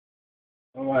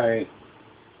All right.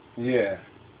 Yeah.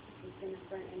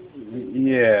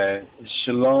 Yeah.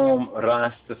 Shalom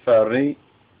Rastafari.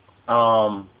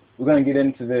 We're going to get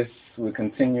into this. We're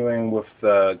continuing with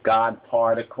the God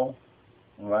particle,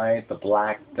 right? The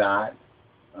black dot.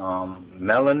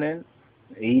 Melanin,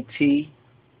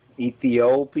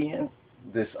 Ethiopian,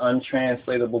 this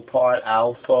untranslatable part,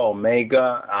 Alpha,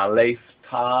 Omega,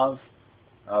 Aleph-Tav.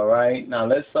 All right. Now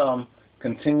let's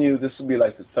continue. This will be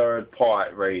like the third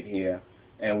part right here,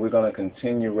 and we're going to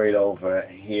continue right over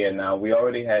here. Now we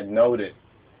already had noted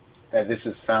that this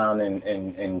is found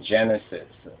in Genesis.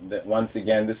 That once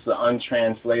again, this is the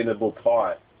untranslatable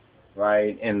part,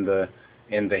 right, in the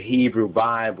Hebrew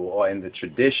Bible or in the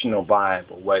traditional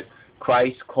Bible, what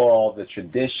Christ called the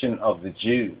tradition of the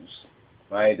Jews,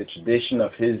 right, the tradition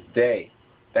of his day.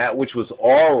 That which was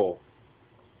oral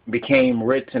became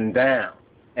written down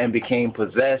and became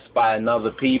possessed by another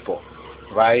people,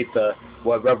 right?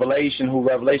 Who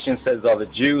Revelation says are the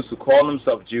Jews who call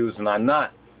themselves Jews and are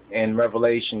not, in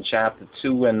Revelation chapter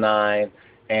 2 and 9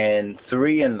 and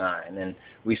 3 and 9. And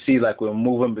we see like we're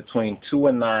moving between 2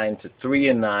 and 9 to 3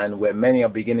 and 9, where many are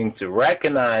beginning to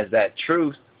recognize that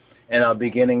truth and are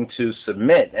beginning to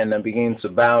submit and are beginning to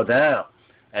bow down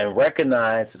and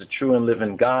recognize that the true and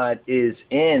living God is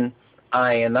in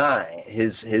I and I,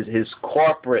 his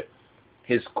corporate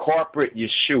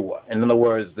Yeshua. In other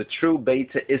words, the true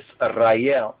Beta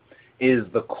Israel is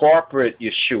the corporate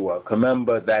Yeshua.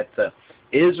 Remember that the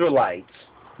Israelites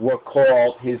were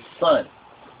called his son.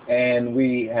 And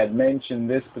we had mentioned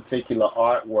this particular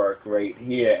artwork right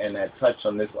here and had touched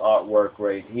on this artwork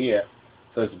right here.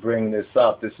 So let's bring this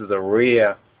up. This is a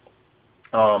rare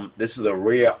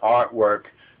artwork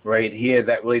right here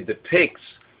that really depicts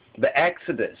the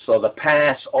Exodus or the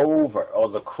Passover or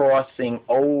the crossing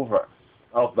over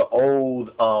of the Old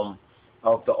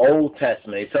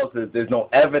Testament. It tells us there's no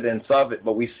evidence of it,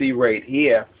 but we see right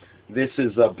here, this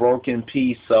is a broken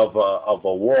piece of a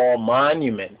wall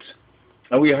monument.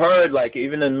 And we heard, like,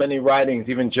 even in many writings,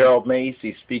 even Gerald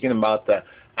Macy speaking about the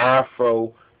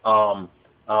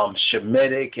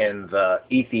Afro-Shemitic and the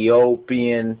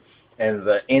Ethiopian and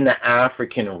the inner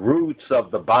African roots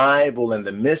of the Bible and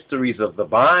the mysteries of the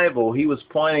Bible. He was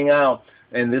pointing out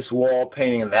in this wall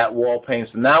painting and that wall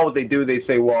painting. So now what they do, they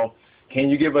say, well, can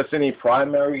you give us any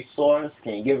primary source?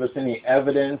 Can you give us any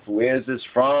evidence? Where is this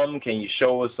from? Can you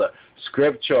show us a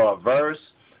scripture or a verse?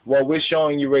 Well, we're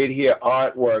showing you right here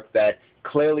artwork that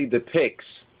clearly depicts,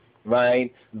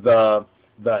 right, the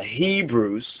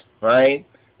Hebrews, right,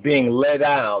 being led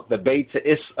out, the Beta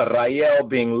Israel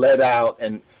being led out,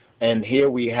 and here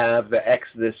we have the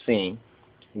Exodus scene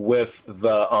with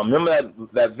the, remember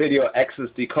that video,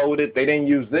 Exodus Decoded? They didn't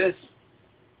use this.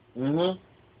 In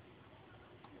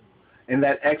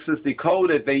that Exodus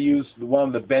Decoded, they used one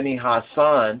of the Beni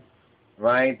Hassan,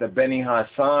 right, the Beni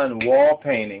Hassan wall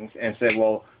paintings, and said,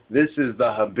 well, this is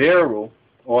the Habiru,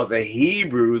 or the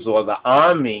Hebrews, or the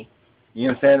Ami, you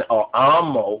know what I'm saying, or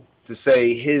Amo, to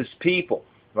say his people,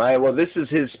 right? Well, this is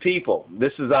his people.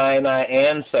 This is I and I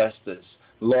ancestors,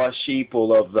 lost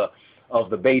sheeple of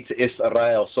the Beta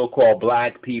Israel, so-called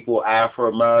black people,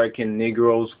 Afro-American,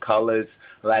 Negroes, colors,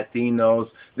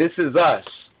 Latinos. This is us,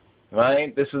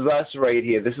 right? This is us right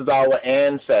here. This is our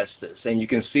ancestors, and you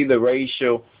can see the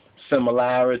racial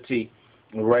similarity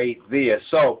right there.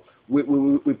 So we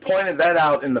pointed that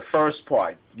out in the first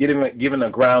part, giving a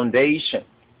groundation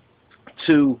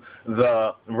to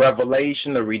the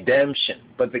revelation, the redemption.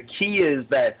 But the key is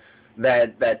that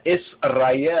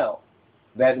Israel,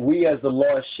 that we as the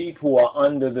lost sheep who are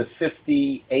under the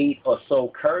 58 or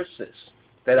so curses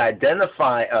that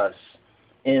identify us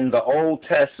in the Old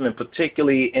Testament,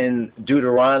 particularly in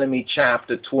Deuteronomy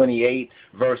chapter 28,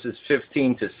 verses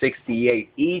 15 to 68.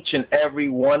 Each and every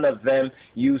one of them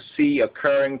you see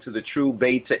occurring to the true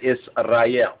Beta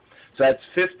Israel. So that's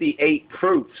 58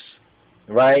 proofs,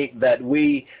 right, that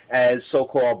we as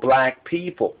so-called black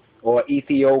people or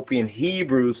Ethiopian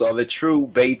Hebrews are the true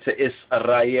Beta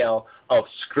Israel of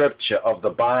Scripture, of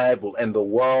the Bible, and the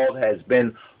world has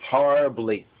been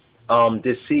horribly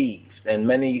deceived. And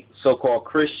many so-called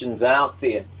Christians out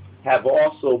there have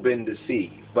also been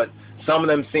deceived. But some of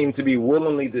them seem to be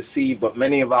willingly deceived, but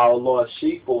many of our lost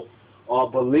sheep are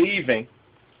believing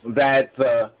that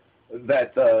the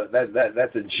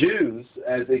Jews,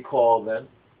 as they call them,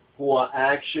 who are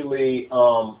actually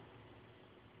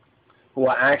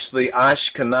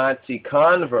Ashkenazi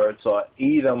converts or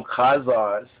Edom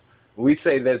Khazars. We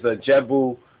say there's a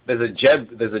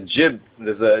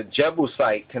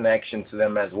Jebusite connection to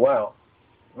them as well.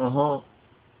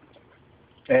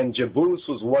 And Jebus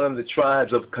was one of the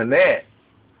tribes of Canaan.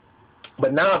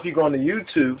 But now if you go on the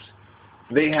YouTube,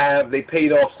 they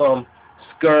paid off some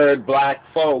scared black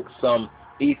folks, some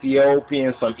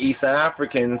Ethiopians, some East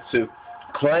Africans to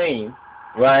claim,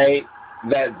 right,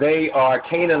 that they are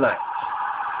Canaanites.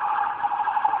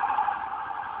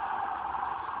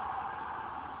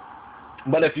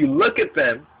 But if you look at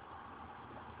them,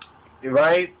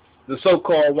 right, the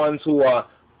so-called ones who are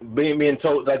being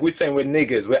told, like we're saying we're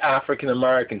niggers, we're African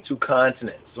American, 2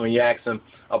 continents. When you ask them,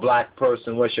 a black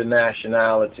person, what's your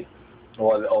nationality?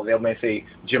 Or they may say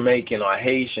Jamaican or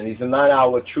Haitian. These are not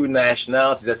our true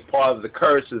nationalities. That's part of the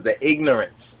curse, is the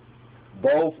ignorance,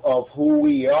 both of who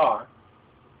we are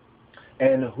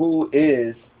and who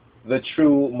is the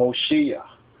true Moshiach,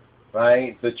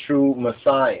 right, the true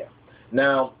Messiah.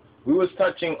 Now, we was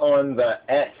touching on the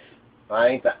Aeth,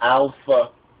 right, the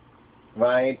Alpha,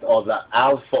 right, or the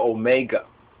Alpha Omega.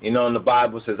 You know, in the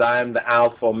Bible says, I am the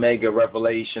Alpha Omega,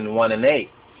 Revelation 1 and 8.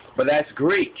 But that's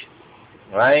Greek,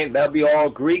 right? That'll be all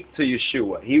Greek to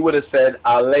Yeshua. He would have said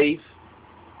Aleph-Tav.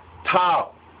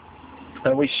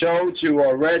 And we showed you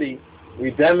already,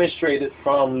 we demonstrated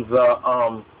from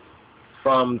the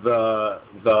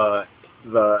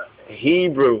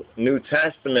Hebrew New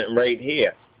Testament right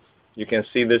here. You can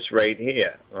see this right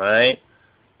here, right?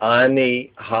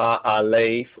 Ani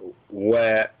ha-Aleph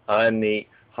wa ani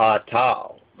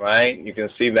ha-Tav, right? You can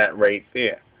see that right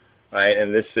there, right?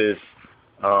 And this is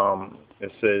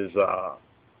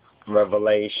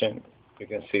Revelation. You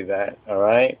can see that, all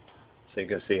right? So you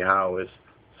can see how it's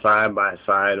side by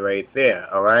side right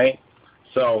there, all right?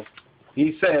 So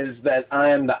he says that I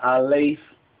am the Aleph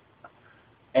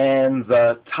and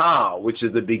the Tav, which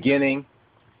is the beginning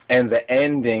and the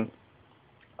ending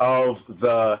of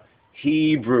the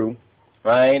Hebrew,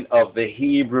 right, of the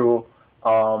Hebrew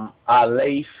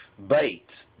Aleph Beit,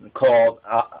 called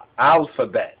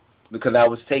alphabet, because I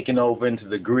was taken over into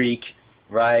the Greek,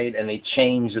 right, and they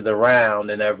changed it around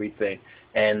and everything.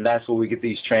 And that's where we get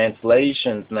these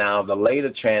translations now, the later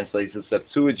translations,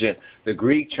 Septuagint, the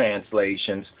Greek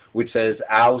translations, which says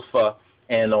Alpha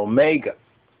and Omega,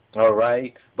 all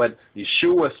right? But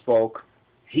Yeshua spoke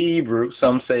Hebrew,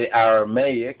 some say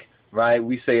Aramaic, right?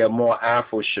 We say a more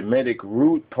Afro-Shemitic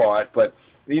root part, but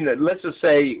you know, let's just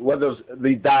say whether it's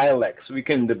the dialects. We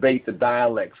can debate the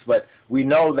dialects, but we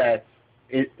know that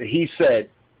he said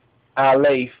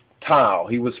Aleph-Tav.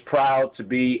 He was proud to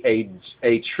be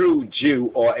a true Jew,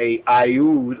 or a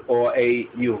Ayud, or a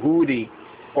Yehudi,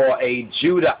 or a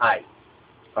Judahite.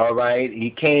 All right?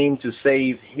 He came to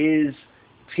save his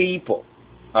people.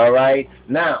 All right?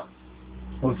 Now,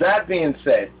 with that being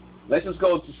said, let's just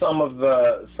go to some of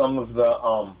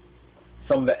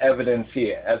the evidence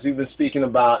here. As we've been speaking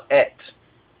about Aeth,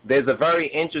 there's a very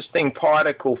interesting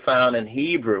particle found in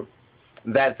Hebrew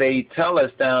that they tell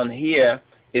us down here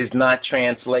is not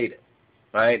translated,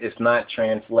 right? It's not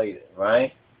translated,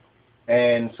 right?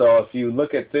 And so if you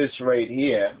look at this right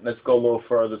here, let's go a little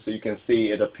further so you can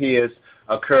see it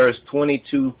occurs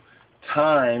 22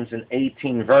 times in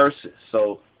 18 verses.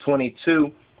 So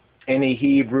 22, any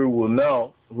Hebrew will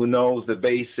know, who knows the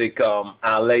basic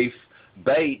Aleph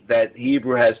Beit, that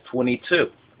Hebrew has 22.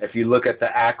 If you look at the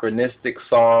acronistic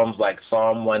Psalms like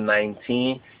Psalm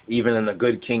 119, even in the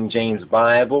Good King James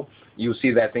Bible, you'll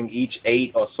see that I think each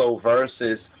 8 or so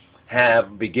verses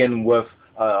begin with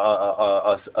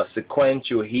a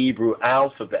sequential Hebrew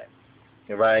alphabet,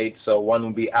 right? So one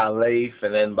would be Aleph,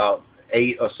 and then about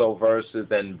 8 or so verses,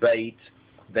 then Beit,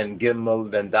 then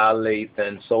Gimel, then Dalet,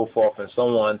 then so forth and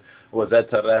so on,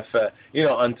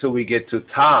 until we get to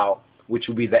Tav, which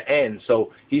will be the end.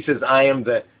 So he says, I am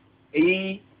the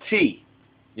E.T.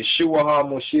 Yeshua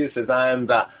HaMoshiach says, I am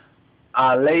the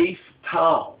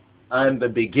Aleph-Tav. I am the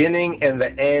beginning and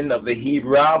the end of the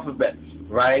Hebrew alphabet,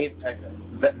 right?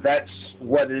 That's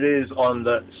what it is on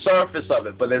the surface of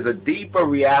it, but there's a deeper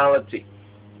reality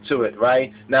to it,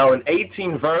 right? Now, in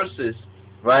 18 verses,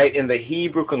 right, in the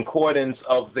Hebrew concordance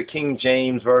of the King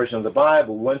James Version of the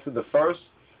Bible, we went to the first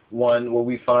one where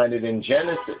we find it in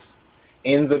Genesis.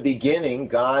 In the beginning,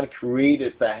 God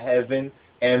created the heaven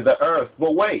and the earth.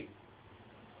 But wait,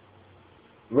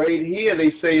 right here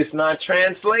they say it's not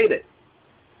translated.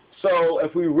 So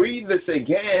if we read this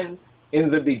again, in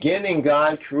the beginning,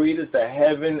 God created the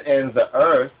heaven and the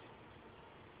earth.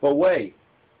 But wait,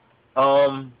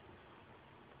 in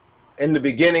the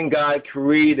beginning, God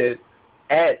created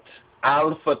Aeth,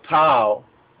 Alpha-Tav,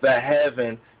 the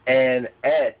heaven, and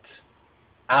Aeth,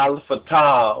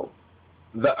 Alpha-Tav,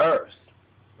 the earth.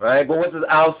 Right? But what does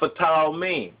Alpha-Tav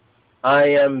mean? I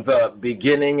am the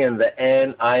beginning and the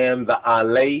end. I am the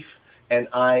Aleph, and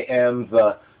I am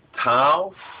the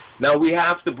Tav. Now we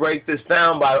have to break this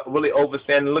down by really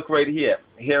understanding. Look right here.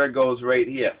 Here it goes right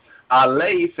here.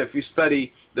 Aleph, if you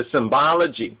study the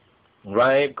symbology,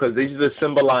 right? Because these are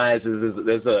symbolizes,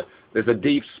 there's a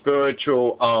deep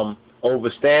spiritual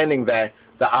understanding that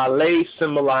the Aleph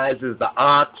symbolizes the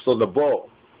ox or the bull,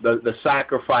 the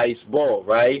sacrifice bull,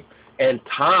 right? And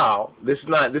Tav, this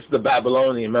is the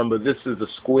Babylonian. Remember, this is the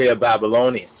square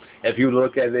Babylonian. If you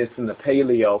look at this in the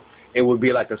Paleo, it would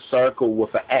be like a circle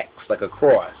with an X, like a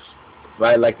cross,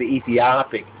 right? Like the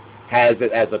Ethiopic has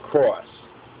it as a cross,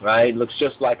 right? Looks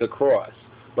just like a cross.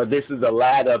 But this is the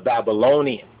latter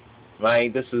Babylonian,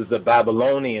 right? This is the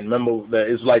Babylonian. Remember,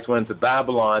 the Israelites went to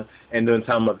Babylon, and during the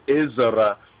time of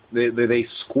Ezra, they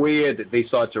squared it. They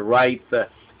started to write the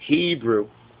Hebrew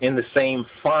in the same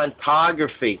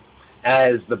fontography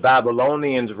as the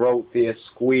Babylonians wrote their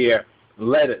square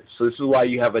letters. So this is why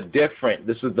you have a different,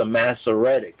 this is the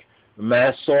Masoretic.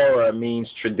 Masorah means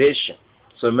tradition.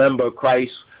 So remember, Yeshua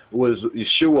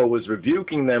was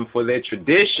rebuking them for their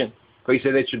tradition, because he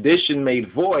said their tradition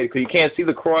made void, because you can't see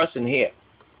the cross in here,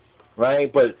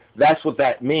 right? But that's what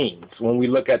that means when we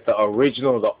look at the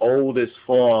original, the oldest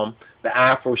form, the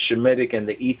Afro-Shemitic and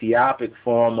the Ethiopic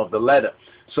form of the letter.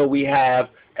 So we have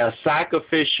a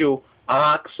sacrificial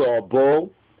ox or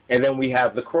bull, and then we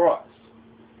have the cross.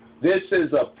 This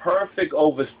is a perfect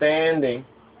understanding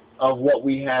of what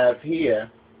we have here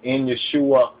in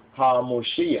Yeshua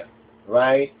HaMoshiach,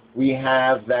 right? We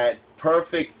have that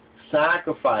perfect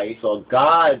sacrifice, or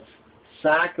God's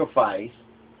sacrifice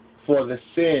for the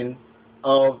sin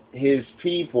of his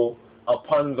people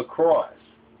upon the cross,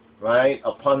 right?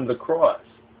 Upon the cross.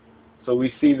 So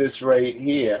we see this right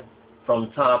here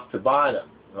from top to bottom,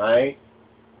 right?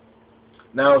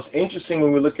 Now it's interesting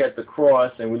when we look at the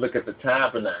cross and we look at the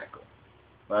tabernacle,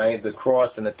 right? The cross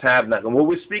and the tabernacle. And what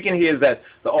we're speaking here is that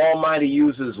the Almighty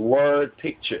uses word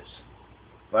pictures,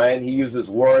 right? He uses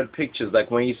word pictures,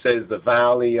 like when he says the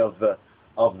valley of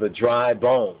the dry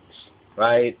bones,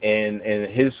 right? And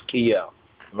Hizkiah,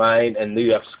 right? And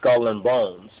you have skull and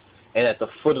bones. And at the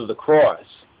foot of the cross,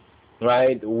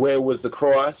 right? Where was the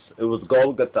cross? It was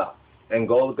Golgotha. And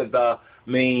Golgotha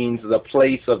means the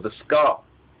place of the skull.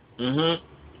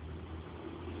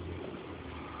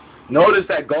 Notice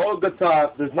that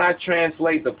Golgotha does not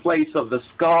translate the place of the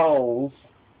skulls.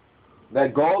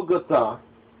 That Golgotha,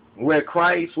 where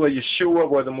Christ, where Yeshua,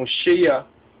 where the Moshiach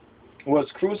was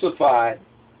crucified,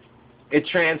 it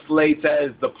translates as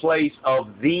the place of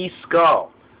the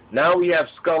skull. Now we have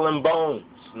skull and bones.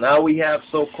 Now we have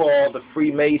so-called the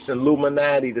Freemason,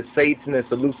 Illuminati, the Satanists,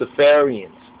 the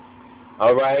Luciferians.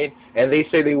 All right? And they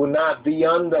say they will not be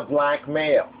under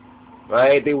blackmail.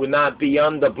 Right? They would not be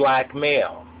under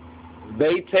blackmail.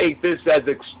 They take this as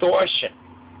extortion.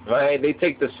 Right? They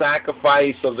take the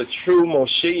sacrifice of the true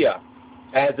Moshiach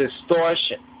as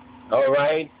extortion. All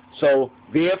right? So,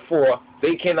 therefore,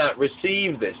 they cannot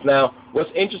receive this. Now,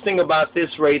 what's interesting about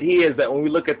this right here is that when we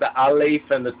look at the Aleph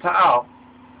and the Tav,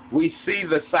 we see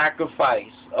the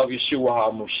sacrifice of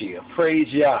Yeshua HaMoshiach.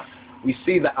 Praise Yah. We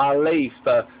see the Aleph,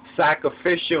 the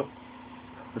sacrificial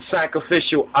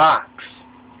ox.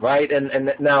 Right?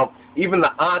 And now, even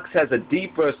the ox has a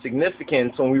deeper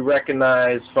significance when we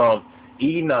recognize from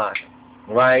Enoch,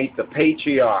 right? The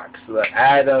patriarchs,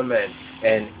 Adam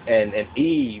and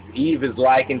Eve. Eve is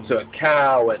likened to a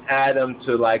cow, and Adam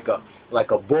to like a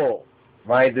bull,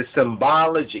 right? The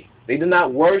symbology. They did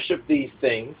not worship these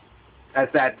things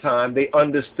at that time. They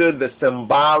understood the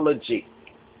symbology.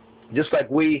 Just like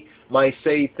we might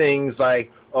say things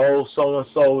like, oh,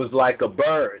 so-and-so is like a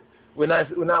bird. We're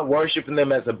not worshiping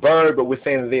them as a bird, but we're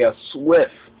saying that they are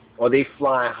swift, or they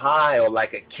fly high, or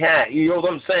like a cat. You know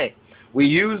what I'm saying? We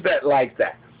use that like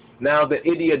that. Now the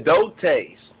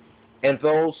idiodotes and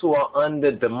those who are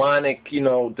under demonic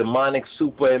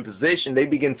superimposition, they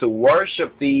begin to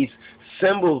worship these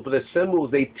symbols, but the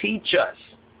symbols, they teach us,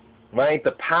 right?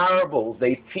 The parables,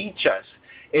 they teach us.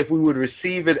 If we would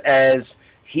receive it as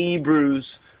Hebrews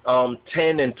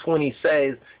 10 and 20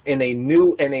 says, in a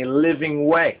new and a living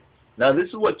way. Now, this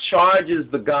is what charges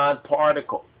the God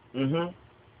particle.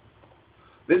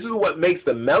 This is what makes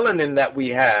the melanin that we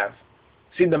have.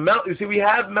 See, we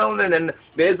have melanin, and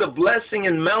there's a blessing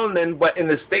in melanin, but in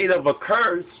the state of a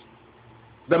curse,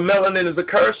 the melanin is a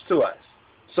curse to us.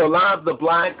 So a lot of the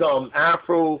black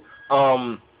Afro-centrics,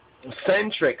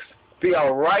 they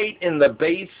are right in the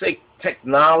basic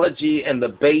technology and the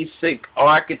basic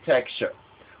architecture.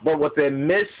 But what they're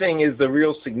missing is the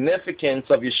real significance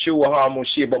of Yeshua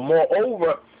HaMoshiach. But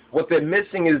moreover, what they're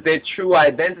missing is their true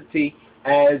identity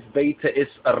as Beta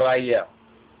Israel.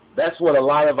 That's what a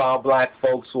lot of our black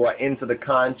folks who are into the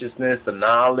consciousness, the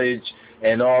knowledge,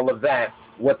 and all of that,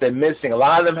 what they're missing. A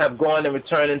lot of them have gone and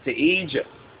returned into Egypt,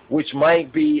 which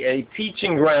might be a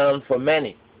teaching ground for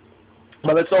many.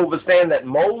 But let's understand that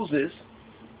Moses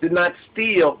did not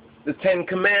steal the 10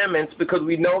 commandments, because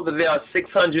we know that there are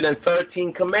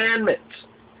 613 commandments.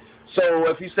 So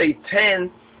if you say 10,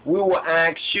 we will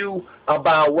ask you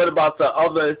about, what about the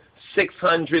other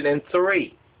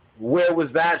 603? Where was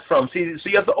that from? See, so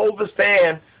you have to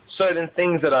understand certain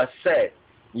things that are said.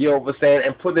 You understand,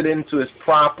 and put it into its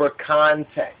proper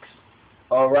context.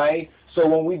 All right? So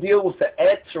when we deal with the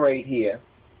Aeth right here,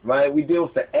 right, we deal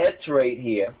with the Aeth right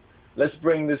here. Let's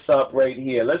bring this up right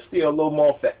here. Let's deal a little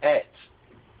more with the Aeth.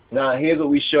 Now, here's what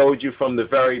we showed you from the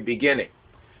very beginning.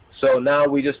 So now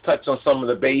we just touched on some of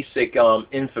the basic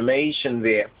information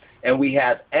there. And we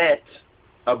have Aeth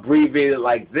abbreviated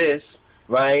like this,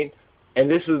 right? And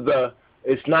this is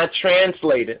it's not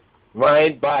translated,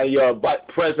 right, by your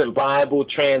present Bible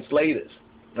translators.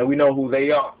 And we know who they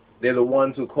are. They're the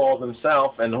ones who call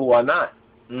themselves and who are not.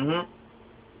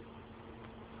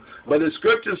 But the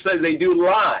scripture says they do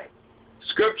lie.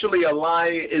 Scripturally, a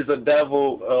liar is a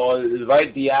devil, or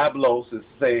right, diablos is,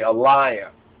 say, a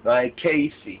liar, right,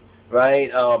 Casey,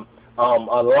 right, a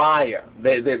liar.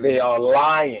 They are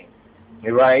lying,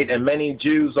 right, and many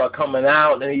Jews are coming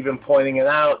out and even pointing it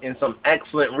out in some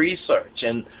excellent research,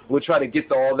 and we'll try to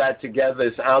get all that together.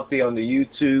 It's out there on the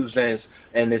YouTubes,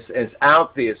 and it's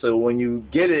out there, so when you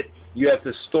get it, you have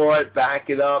to store it, back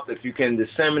it up. If you can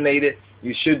disseminate it,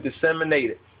 you should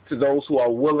disseminate it to those who are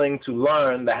willing to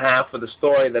learn the half of the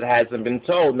story that hasn't been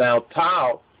told. Now,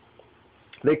 Tav,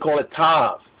 they call it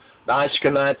Tav. The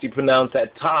Ashkenazi pronounce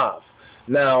that Tav.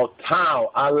 Now, Tav,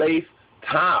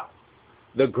 Aleph-Tav.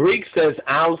 The Greek says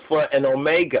Alpha and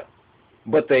Omega,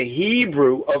 but the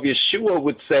Hebrew of Yeshua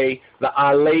would say the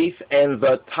Aleph and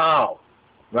the Tav,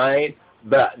 right?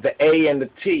 The A and the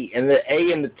T. And the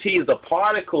A and the T is a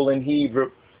particle in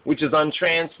Hebrew, which is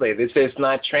untranslated. It says it's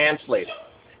not translated.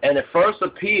 And it first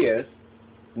appears,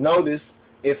 notice,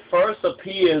 it first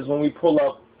appears when we pull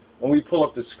up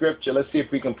the scripture. Let's see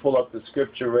if we can pull up the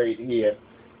scripture right here.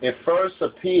 It first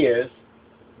appears,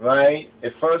 right?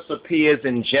 It first appears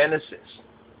in Genesis,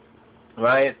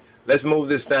 right? Let's move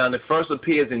this down. It first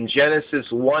appears in Genesis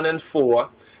 1 and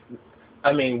 4.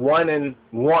 I mean 1 and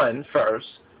 1 first,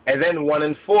 and then 1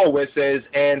 and 4, where it says,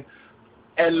 and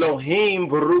Elohim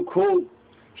Baruch,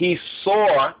 he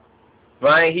saw.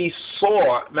 Right, he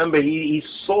saw, remember, he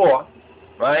saw,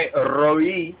 right,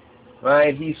 Roi,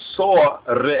 right, he saw,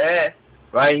 Re'eh,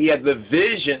 right, he had the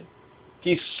vision,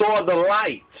 he saw the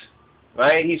light,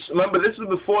 right, remember, this is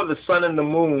before the sun and the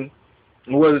moon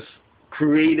was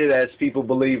created, as people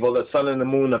believe, or the sun and the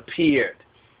moon appeared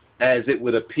as it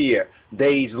would appear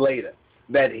days later.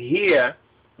 That here,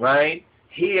 right,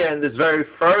 here in this very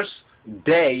first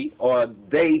day, or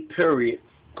day period,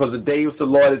 because the day with the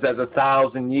Lord is as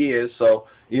 1,000 years, so,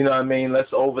 you know what I mean,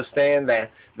 let's understand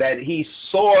that he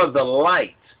saw the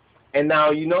light. And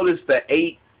now you notice the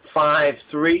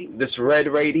 853, this red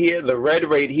right here, the red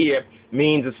right here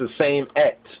means it's the same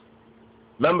Aeth.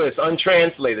 Remember, it's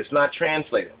untranslated, it's not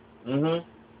translated.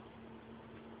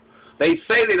 They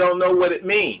say they don't know what it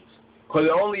means, because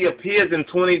it only appears in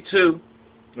 22,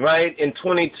 right, in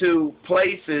 22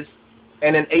 places,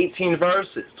 and in 18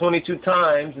 verses, 22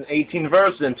 times in 18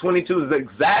 verses, and 22 is the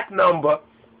exact number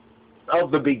of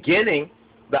the beginning,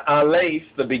 the Aleph,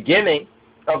 the beginning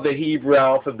of the Hebrew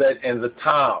alphabet, and the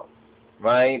Tav,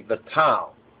 right, the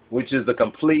Tav, which is the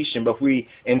completion. But if we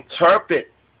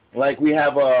interpret, like we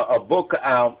have a book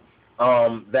out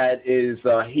that is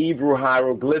Hebrew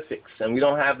hieroglyphics, and we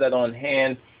don't have that on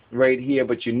hand right here,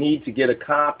 but you need to get a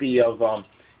copy of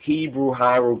Hebrew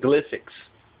hieroglyphics.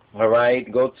 All right,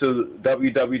 go to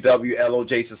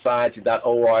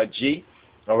www.lojsociety.org.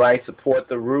 All right, support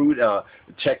the root.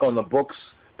 Check on the books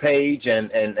page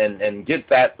and get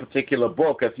that particular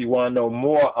book if you want to know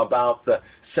more about the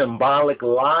symbolic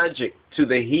logic to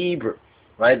the Hebrew.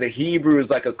 Right, the Hebrew is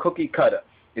like a cookie cutter.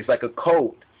 It's like a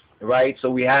code. Right, so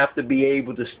we have to be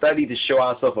able to study to show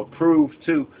ourselves approved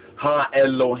to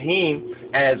Ha-Elohim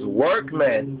as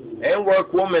workmen and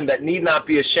workwomen that need not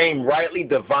be ashamed, rightly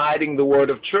dividing the word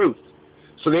of truth.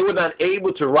 So they were not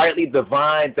able to rightly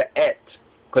divide the Aeth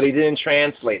because they didn't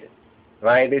translate it.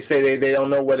 Right? They say they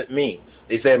don't know what it means.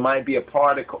 They say it might be a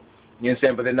particle. You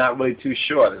understand? But they're not really too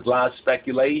sure. There's a lot of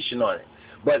speculation on it.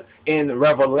 But in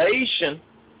Revelation,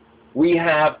 we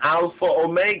have Alpha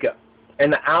Omega.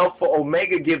 And the Alpha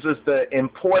Omega gives us the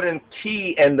important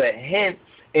key and the hint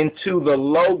into the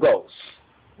Logos,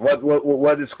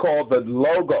 what is called the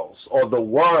Logos, or the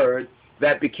Word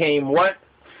that became what?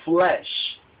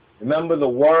 Flesh. Remember, the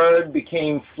Word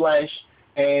became flesh,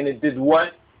 and it did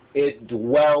what? It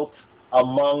dwelt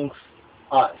amongst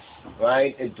us,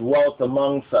 right? It dwelt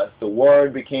amongst us. The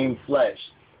Word became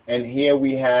flesh. And here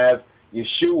we have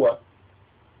Yeshua,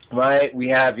 right? We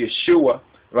have Yeshua,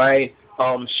 right,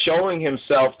 showing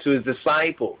himself to his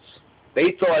disciples.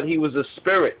 They thought he was a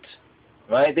spirit,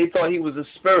 right? They thought he was a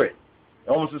spirit.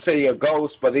 Almost to say a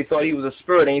ghost, but they thought he was a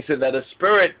spirit. And he said that a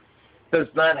spirit does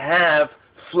not have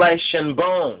flesh and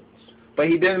bones. But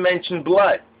he didn't mention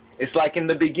blood. It's like in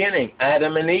the beginning,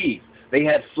 Adam and Eve. They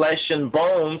had flesh and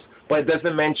bones, but it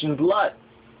doesn't mention blood,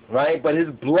 right? But his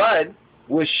blood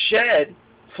was shed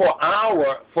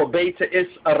for Beta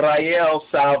Israel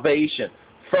salvation.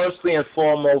 Firstly and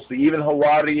foremost, even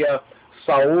Hawaria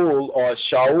Saul or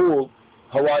Shaul,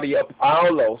 Hawaria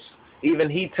Paulos, even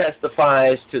he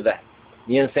testifies to that.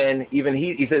 You understand? Even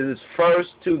he says it's first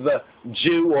to the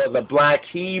Jew or the black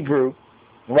Hebrew,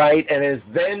 right? And it's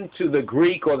then to the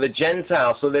Greek or the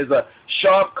Gentile. So there's a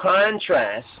sharp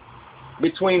contrast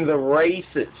between the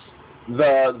races,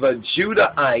 the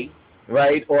Judahite,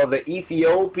 right, or the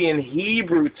Ethiopian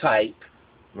Hebrew type,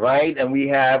 right? And we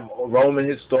have a Roman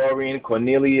historian,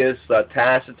 Cornelius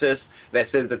Tacitus, that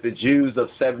says that the Jews of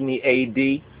 70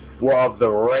 A.D. were of the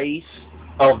race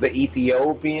of the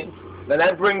Ethiopians. Now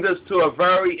that brings us to a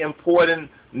very important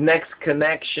next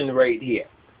connection right here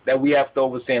that we have to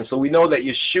understand. So we know that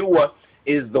Yeshua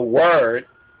is the Word,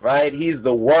 right? He's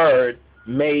the Word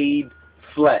made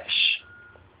flesh.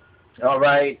 All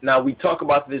right. Now we talk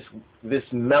about this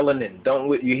melanin.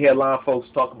 Don't you hear a lot of folks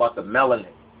talk about the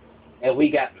melanin? And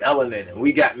we got melanin, and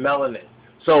we got melanin.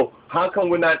 So how come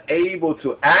we're not able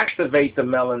to activate the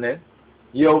melanin,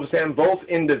 you know what I'm saying, both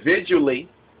individually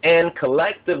and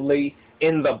collectively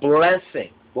in the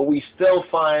blessing, but we still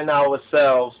find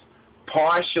ourselves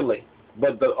partially.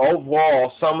 But the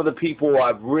overall, some of the people who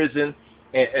have risen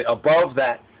above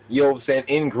that, you know what I'm saying,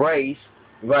 in grace,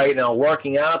 right now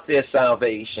working out their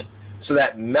salvation. So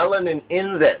that melanin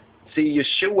in them. See,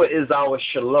 Yeshua is our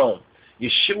shalom.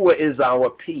 Yeshua is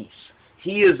our peace.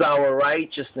 He is our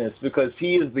righteousness because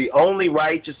he is the only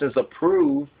righteousness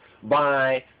approved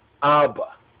by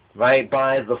Abba, right,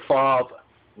 by the Father.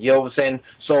 You know what I'm saying?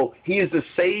 So he is the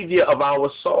Savior of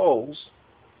our souls,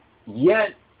 yet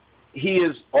he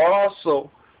is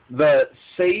also the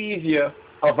Savior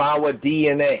of our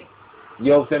DNA.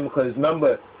 You know what I'm saying? Because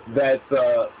remember that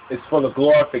it's for the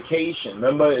glorification.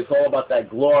 Remember, it's all about that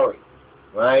glory,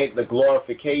 right? The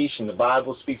glorification. The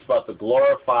Bible speaks about the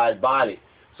glorified body.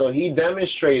 So he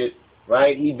demonstrated,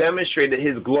 right? He demonstrated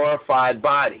his glorified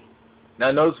body.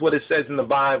 Now notice what it says in the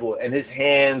Bible, and his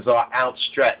hands are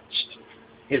outstretched.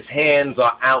 His hands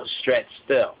are outstretched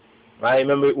still, right?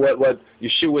 Remember what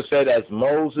Yeshua said, as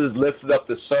Moses lifted up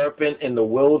the serpent in the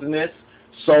wilderness,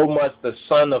 so must the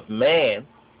Son of Man,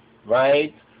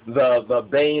 right? The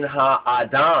Bein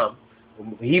Ha-Adam,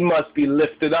 he must be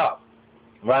lifted up,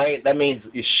 right? That means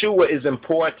Yeshua is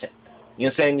important. You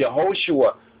know what I'm saying?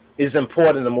 Yehoshua is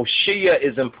important. The Moshiach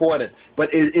is important.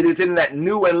 But it is in that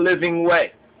new and living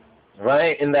way,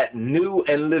 right? In that new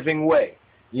and living way.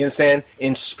 You know what I'm saying?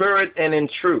 In spirit and in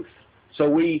truth. So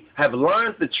we have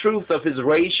learned the truth of his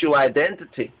racial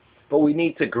identity, but we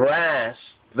need to grasp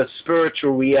the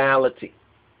spiritual reality.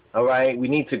 All right? We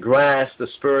need to grasp the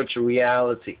spiritual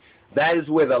reality. That is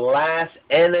where the last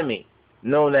enemy,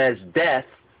 known as death,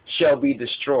 shall be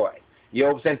destroyed. You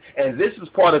know what I'm saying? And this is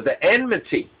part of the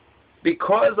enmity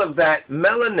because of that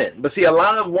melanin. But see, a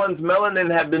lot of one's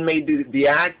melanin have been made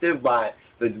deactive by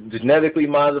the genetically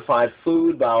modified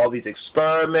food, by all these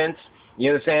experiments.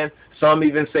 You understand? Some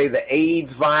even say the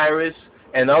AIDS virus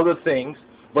and other things,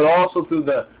 but also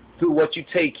through what you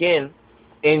take in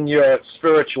your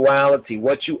spirituality,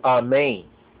 what you amen.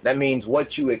 That means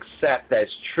what you accept as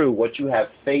true, what you have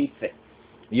faith in.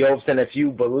 You know what I'm saying? If you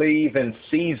believe in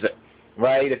Caesar,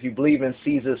 right? If you believe in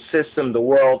Caesar's system, the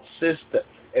world system,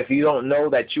 if you don't know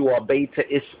that you are Beta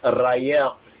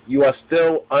Israel, you are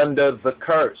still under the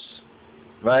curse,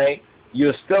 right?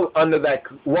 You're still under that.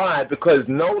 Why? Because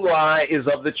no lie is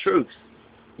of the truth.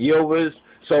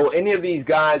 So any of these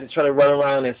guys that try to run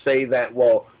around and say that,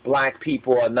 well, black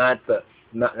people are not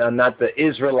the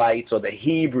Israelites or the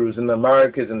Hebrews in the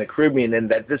Americas and the Caribbean, and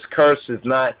that this curse is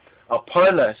not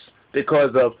upon us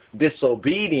because of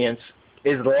disobedience,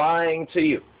 is lying to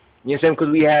you. You understand?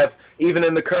 Because we have, even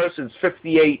in the curses,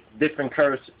 58 different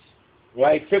curses,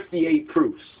 right? 58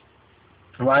 proofs,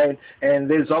 right? And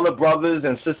there's other brothers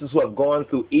and sisters who have gone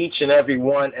through each and every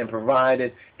one and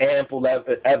provided ample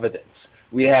evidence.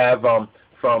 We have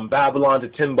From Babylon to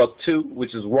Timbuktu,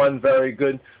 which is one very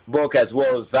good book, as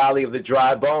well as Valley of the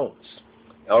Dry Bones,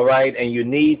 all right? And you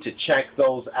need to check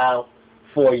those out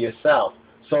for yourself.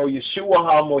 So Yeshua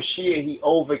HaMoshiach, he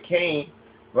overcame,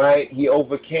 right? He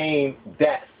overcame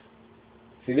death.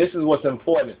 See, this is what's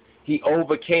important. He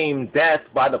overcame death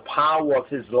by the power of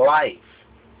his life.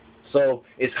 So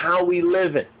it's how we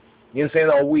live it. You know what I'm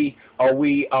saying? Are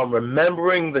we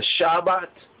remembering the Shabbat,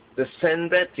 the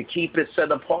Senbet, to keep it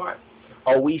set apart?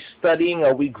 Are we studying?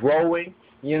 Are we growing?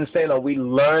 You know what I'm saying? Are we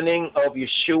learning of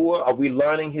Yeshua? Are we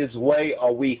learning his way?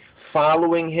 Are we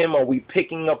following him? Are we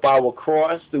picking up our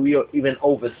cross? Do we even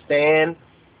understand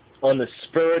on the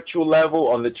spiritual level,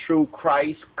 on the true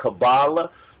Christ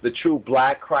Kabbalah, the true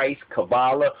black Christ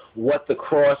Kabbalah, what the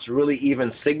cross really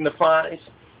even signifies?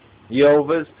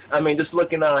 Yovas, I mean, just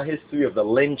looking at our history of the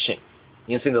lynching.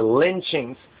 You see, the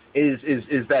lynchings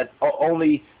is that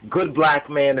only good black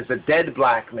man is a dead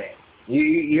black man.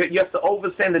 You have to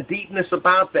understand the deepness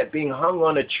about that. Being hung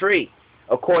on a tree,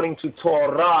 according to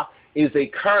Torah, is a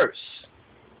curse,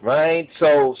 right?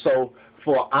 So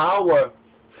for our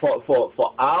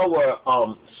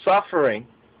suffering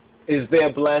is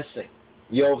their blessing.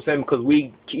 You know what I'm saying? Because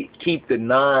we keep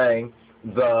denying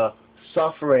the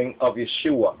suffering of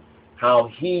Yeshua, how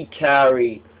he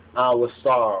carried our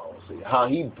sorrows, how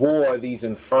he bore these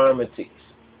infirmities.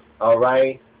 All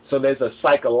right? So there's a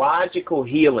psychological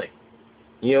healing.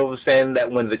 You know what I'm saying? That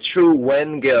when the true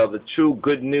Wengel, the true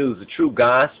good news, the true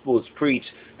gospel is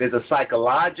preached, there's a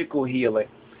psychological healing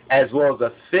as well as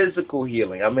a physical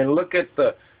healing. I mean, look at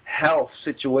the health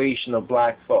situation of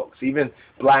black folks, even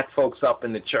black folks up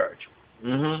in the church.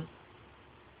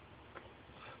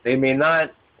 They may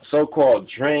not so-called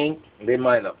drink, they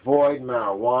might avoid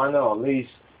marijuana, or at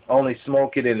least only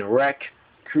smoke it in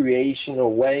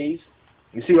recreational ways.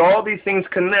 You see, all these things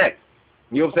connect.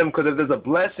 You know what I'm saying? Because if there's a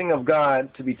blessing of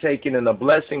God to be taken in a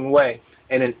blessing way,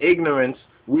 and in ignorance,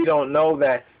 we don't know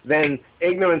that, then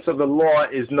ignorance of the law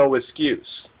is no excuse.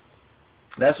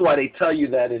 That's why they tell you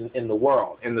that in the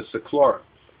world, in the Cyclone.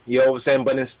 You know what I'm saying?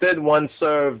 But instead one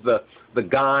serves the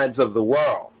gods of the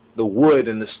world, the wood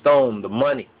and the stone, the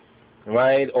money,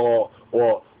 right? Or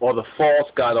the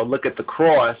false god, or look at the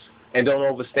cross and don't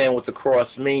understand what the cross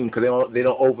means, because they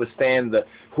don't understand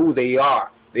who they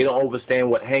are. They don't understand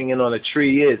what hanging on a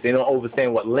tree is. They don't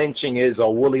understand what lynching is,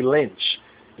 or Willie Lynch.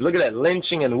 Look at that,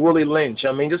 lynching and Willie Lynch.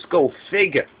 I mean, just go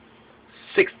figure.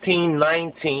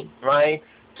 1619, right,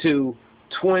 to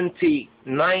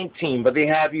 2019, but they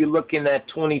have you looking at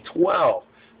 2012.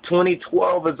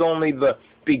 2012 is only the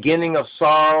beginning of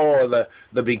sorrow, or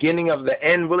the beginning of the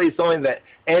end. Really, it's only the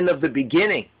end of the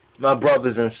beginning, my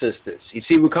brothers and sisters. You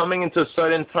see, we're coming into a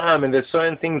certain time, and there's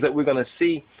certain things that we're going to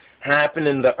see happen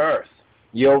in the earth.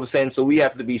 You know what I'm saying? So we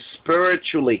have to be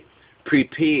spiritually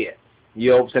prepared. You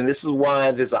know what I'm saying? This is why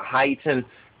there's a heightened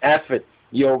effort,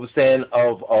 you know what I'm saying,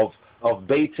 of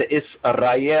Beta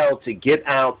Israel to get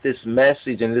out this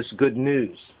message and this good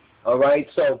news. All right?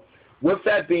 So with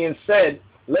that being said,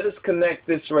 let us connect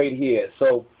this right here.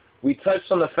 So we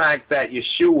touched on the fact that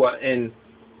Yeshua, and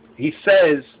he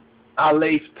says,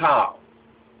 Aleph-Tav.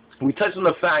 We touched on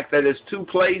the fact that there's two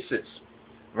places,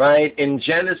 right, in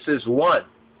Genesis 1.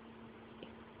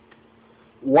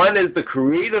 One is the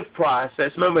creative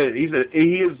process. Remember, he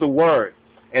is the Word,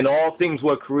 and all things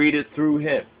were created through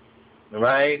him,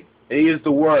 right? He is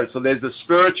the Word. So there's the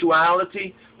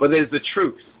spirituality, but there's the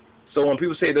truth. So when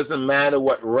people say it doesn't matter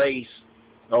what race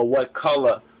or what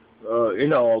color,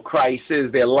 Christ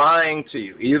is, they're lying to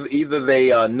you. Either they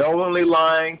are knowingly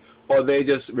lying, or they're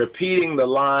just repeating the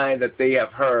lie that they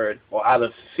have heard, or out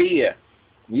of fear,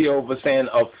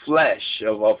 of flesh,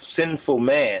 of sinful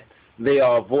man, they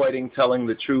are avoiding telling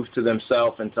the truth to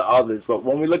themselves and to others. But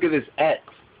when we look at this Aeth,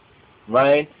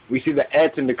 right, we see the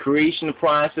Aeth in the creation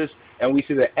process, and we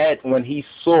see the Aeth when he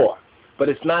saw. But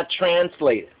it's not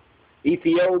translated.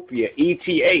 Ethiopia,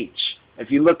 ETH.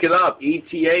 If you look it up,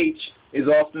 ETH is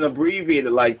often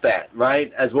abbreviated like that,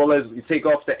 right? As well as you take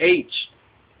off the H,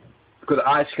 because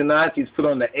Ashkenazis put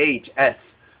on the H, S.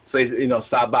 So,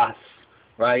 Sabbath,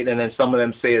 right? And then some of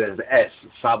them say it as the S,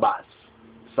 Sabbath,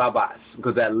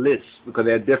 because that list, because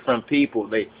they're different people.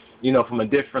 They, from a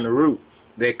different root.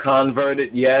 They're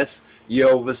converted, yes, you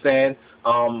understand?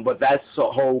 But that's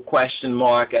a whole question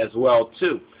mark as well,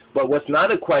 too. But what's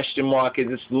not a question mark is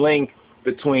this link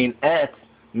between Aeth,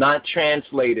 not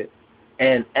translated,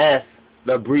 and Aeth,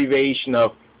 the abbreviation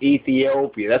of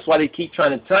Ethiopia. That's why they keep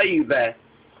trying to tell you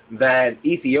that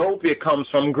Ethiopia comes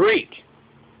from Greek.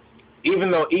 Even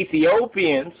though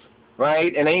Ethiopians,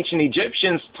 right, and ancient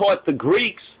Egyptians taught the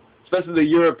Greeks, especially the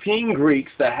European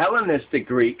Greeks, the Hellenistic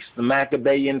Greeks, the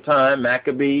Maccabean time,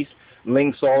 Maccabees,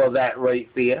 links all of that right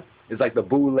there. It's like the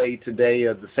Boule today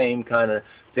are the same kind of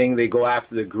thing. They go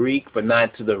after the Greek, but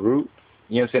not to the root.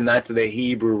 You know what I'm saying? Not to the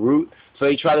Hebrew root. So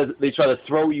they try to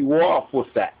throw you off with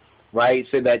that, right?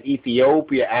 Say that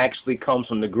Ethiopia actually comes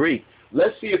from the Greek.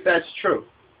 Let's see if that's true,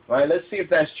 right? Let's see if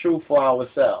that's true for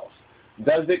ourselves.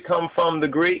 Does it come from the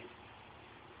Greek?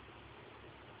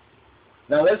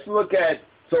 Now let's look at,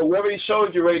 so we already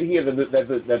showed you right here that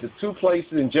the 2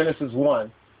 places in Genesis 1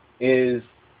 is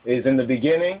in the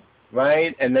beginning,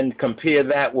 right? And then compare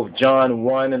that with John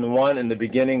 1:1. In the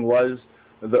beginning was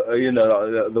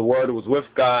the Word was with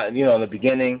God, and in the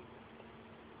beginning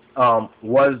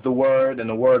was the Word, and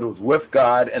the Word was with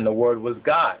God, and the Word was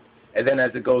God. And then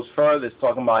as it goes further, it's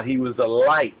talking about He was the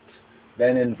light.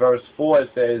 Then in verse 4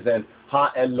 it says, and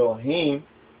Ha Elohim,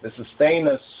 the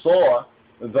sustainer, saw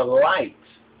the light.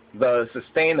 The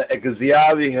sustainer, the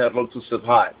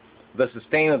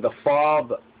sustainer, the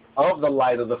Father of the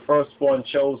light of the firstborn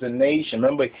chosen nation.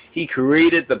 Remember, He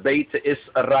created the Beit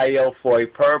Israel for a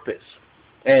purpose.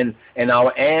 And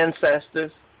our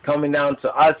ancestors coming down to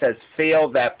us has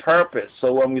failed that purpose.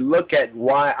 So when we look at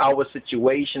why our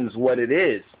situation is what it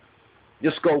is,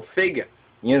 just go figure.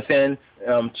 You know what I'm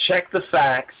saying? Check the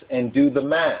facts and do the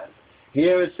math.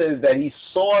 Here it says that He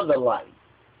saw the light.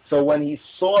 So when He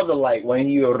saw the light, when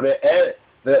He read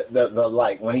the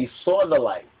light, when He saw the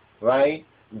light, right,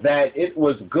 that it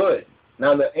was good.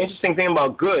 Now the interesting thing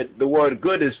about good, the word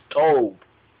good is Tov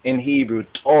in Hebrew,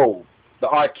 Tov. The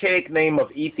archaic name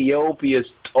of Ethiopia is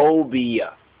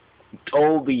Tobia.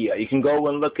 Tobia. You can go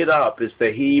and look it up. It's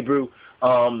the Hebrew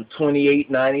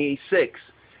 2896.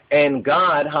 And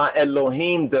God, Ha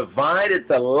Elohim, divided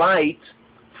the light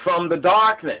from the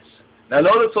darkness. Now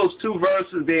notice those 2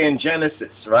 verses there in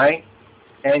Genesis, right?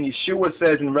 And Yeshua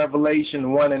says in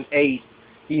Revelation 1:8,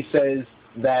 he says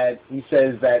that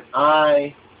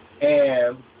I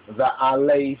am the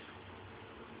Aleph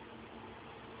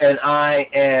and I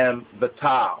am the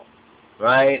Tav,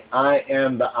 right? I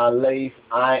am the Aleph,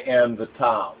 I am the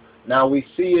Tav. Now we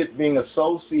see it being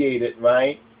associated,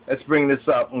 right? Let's bring this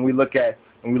up when we look at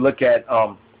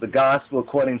the Gospel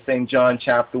according to St. John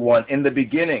chapter 1. In the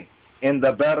beginning, in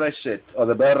the Bereshit or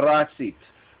the Berashit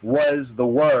was the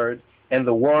Word, and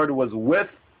the Word was with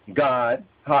God,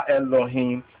 Ha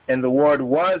Elohim, and the Word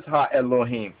was Ha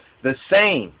Elohim. The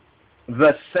same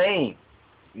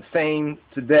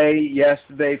today,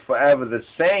 yesterday, forever. The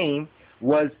same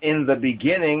was in the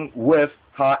beginning with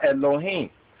Ha Elohim.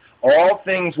 All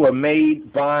things were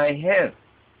made by Him,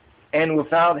 and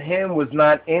without Him was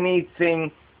not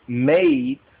anything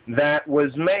made that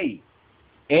was made.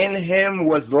 In Him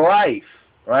was life,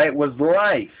 right? Was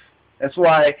life. That's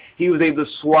why He was able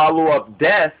to swallow up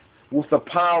death with the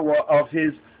power of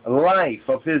His life,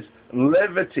 of His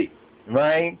liberty,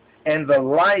 right? And the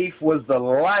life was the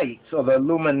light or the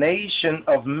illumination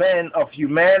of men, of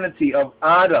humanity, of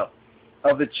Adam,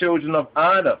 of the children of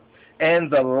Adam. And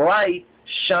the light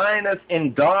shineth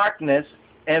in darkness,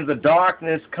 and the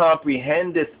darkness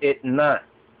comprehendeth it not.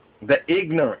 The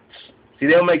ignorance. See,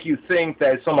 they'll make you think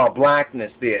that it's somehow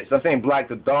blackness there. It's not saying black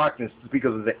to darkness, it's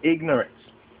because of the ignorance,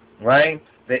 right?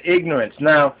 The ignorance.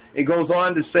 Now, it goes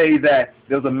on to say that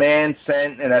there's a man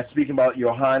sent, and that's speaking about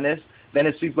Johannes. Then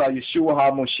it speaks about Yeshua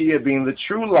HaMoshiach being the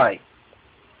true light.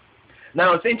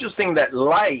 Now, it's interesting that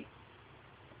light,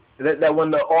 that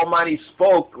when the Almighty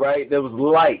spoke, right, there was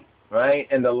light, right?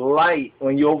 And the light,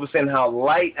 when you understand how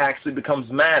light actually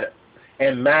becomes matter,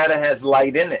 and matter has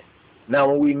light in it. Now,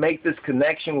 when we make this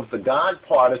connection with the God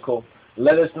particle,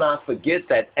 let us not forget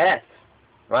that Aeth,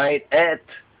 right? Aeth,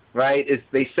 right, is,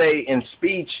 they say in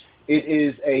speech, it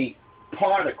is a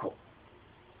particle,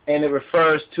 and it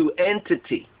refers to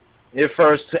entity. It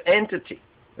refers to entity.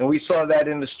 And we saw that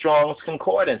in the Strong's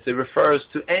Concordance. It refers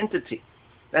to entity.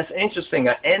 That's interesting,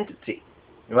 an entity,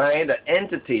 right? An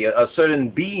entity, a certain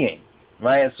being,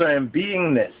 right? A certain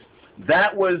beingness.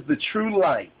 That was the true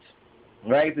light,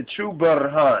 right? The true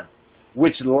Burhan,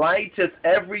 which lighteth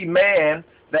every man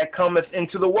that cometh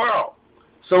into the world.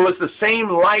 So it's the same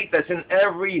light that's in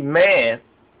every man,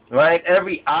 right?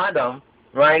 Every Adam,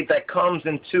 right, that comes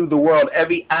into the world.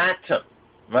 Every atom,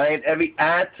 right? Every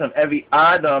atom, every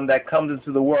Adam that comes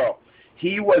into the world.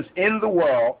 He was in the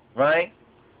world, right?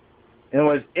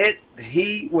 And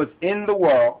he was in the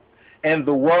world, and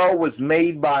the world was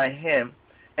made by Him,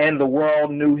 and the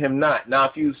world knew Him not. Now,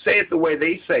 if you say it the way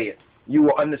they say it, you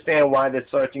will understand why they're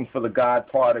searching for the God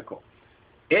particle.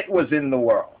 It was in the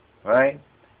world, right?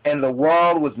 And the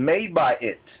world was made by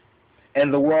it,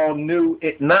 and the world knew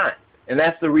it not. And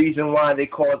that's the reason why they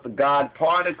call it the God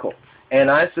particle. And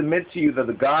I submit to you that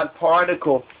the God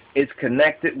particle is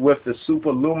connected with the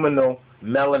superluminal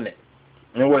melanin.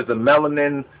 In other words, the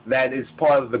melanin that is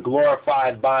part of the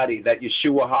glorified body that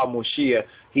Yeshua HaMoshiach,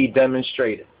 He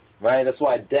demonstrated. Right? That's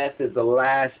why death is the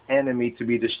last enemy to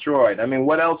be destroyed. I mean,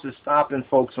 what else is stopping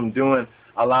folks from doing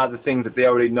a lot of the things that they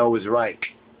already know is right?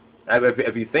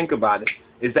 If you think about it,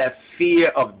 is that fear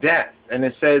of death. And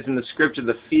it says in the scripture,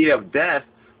 the fear of death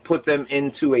put them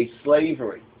into a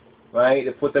slavery. right?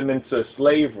 It put them into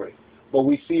slavery. But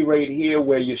we see right here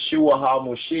where Yeshua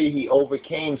HaMashiach, he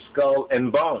overcame skull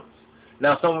and bones.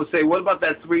 Now someone would say, what about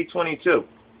that 322?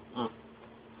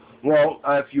 Well,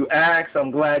 if you ask,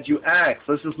 I'm glad you asked.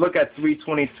 Let's just look at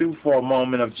 322 for a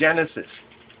moment of Genesis.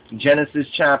 Genesis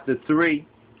chapter 3,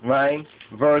 right,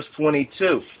 verse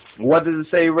 22. What does it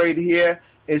say right here?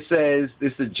 It says,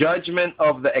 it's the judgment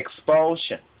of the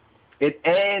expulsion. It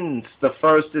ends the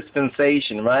first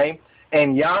dispensation, right?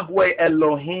 And Yahweh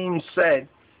Elohim said,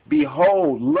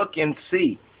 behold, look and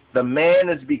see, the man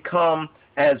is become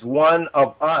as one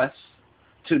of us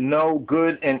to know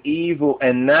good and evil,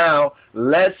 and now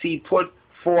lest he put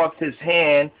forth his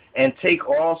hand and take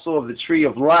also of the tree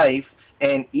of life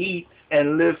and eat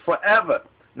and live forever.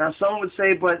 Now some would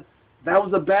say, but that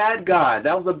was a bad God.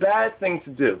 That was a bad thing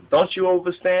to do. Don't you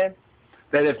understand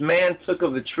that if man took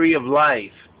of the tree of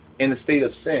life in a state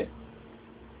of sin,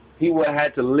 he would have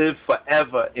had to live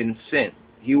forever in sin.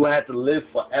 He would have to live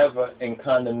forever in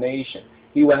condemnation.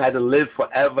 He would have to live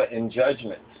forever in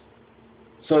judgment.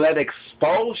 So that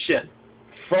expulsion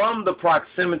from the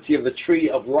proximity of the tree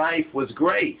of life was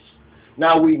grace.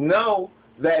 Now we know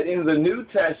that in the New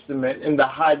Testament, in the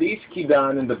Hadith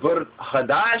Kidan, in the Brit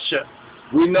Hadasha,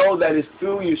 we know that it's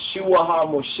through Yeshua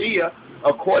HaMashiach,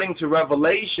 according to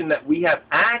Revelation, that we have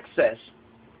access,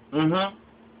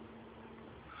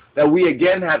 that we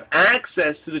again have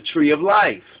access to the tree of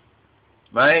life,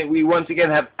 right? We once again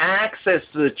have access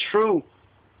to the true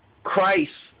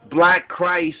Christ, black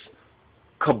Christ,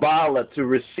 Kabbalah, to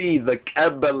receive the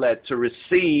Kabbalah, to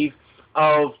receive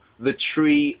of the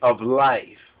tree of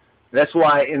life. That's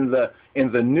why in the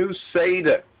new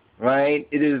Seder, right,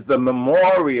 it is the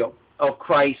memorial of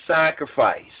Christ's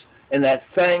sacrifice, and that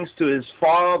thanks to his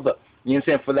Father, you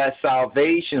understand, for that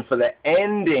salvation, for the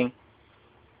ending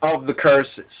of the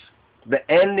curses,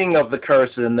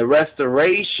 and the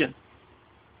restoration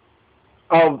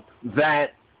of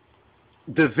that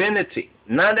divinity.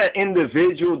 Not an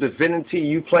individual divinity,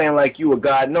 you playing like you a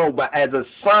God, no, but as a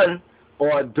son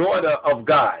or a daughter of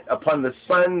God, upon the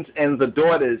sons and the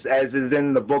daughters, as is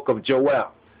in the book of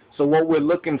Joel. So what we're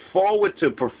looking forward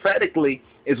to prophetically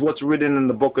is what's written in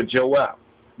the book of Joel.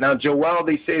 Now Joel,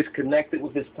 they say, is connected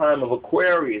with this time of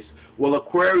Aquarius. Well,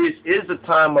 Aquarius is the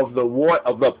time of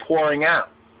the pouring out.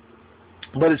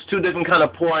 But it's two different kind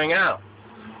of pouring out.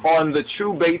 On the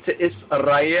true Beta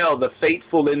Israel, the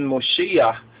faithful in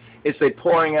Moshiach, it's a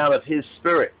pouring out of his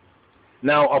spirit.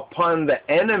 Now upon the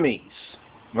enemies,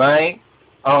 right,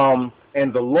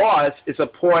 and the lost, it's a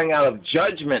pouring out of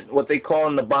judgment, what they call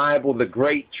in the Bible the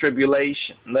Great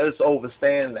Tribulation. Let us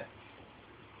understand that.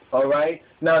 All right?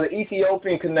 Now the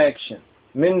Ethiopian connection,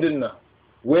 Mindanao,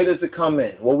 where does it come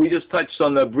in? Well, we just touched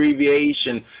on the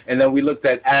abbreviation, and then we looked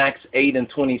at Acts 8 and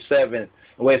 27,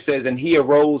 where it says, and he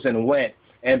arose and went,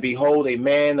 and behold, a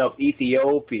man of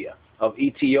Ethiopia,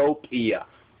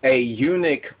 a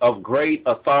eunuch of great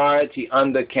authority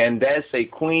under Candace, a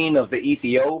queen of the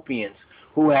Ethiopians,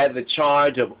 who had the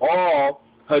charge of all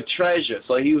her treasure.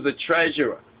 So he was a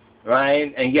treasurer,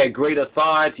 right? And he had great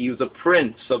authority. He was a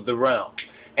prince of the realm,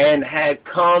 and had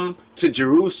come to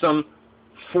Jerusalem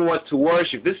for to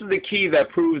worship. This is the key that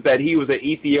proves that he was an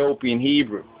Ethiopian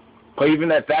Hebrew. But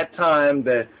even at that time,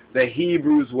 the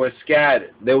Hebrews were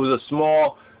scattered. There was a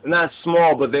small, not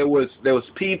small, but there was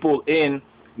people in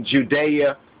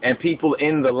Judea and people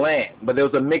in the land. But there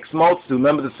was a mixed multitude.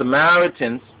 Remember, the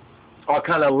Samaritans are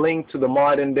kind of linked to the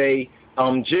modern day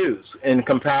Jews in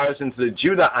comparison to the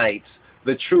Judahites,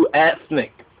 the true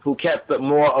ethnic, who kept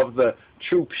more of the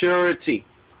true purity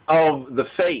of the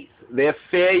faith. Their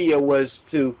failure was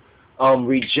to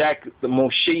reject the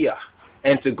Moshiach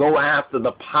and to go after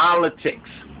the politics,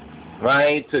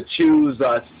 right, to choose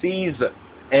Caesar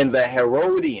and the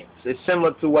Herodians. It's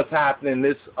similar to what's happening in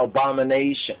this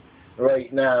abomination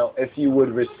right now, if you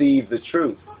would receive the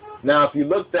truth. Now, if you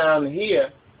look down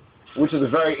here, which is a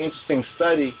very interesting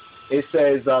study, it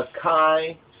says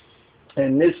Kai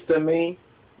and Nistami,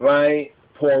 right,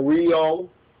 Porio,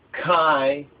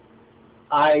 Kai,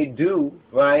 I do,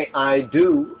 right, I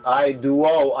do, right,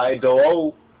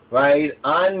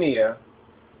 Anir,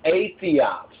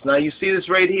 Aethiops. Now you see this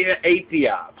right here,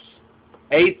 Aethiops,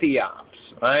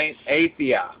 right,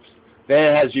 Aethiops. Then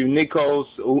it has Unicos,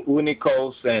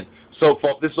 and so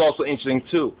forth. This is also interesting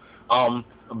too.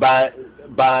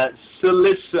 Basilissa.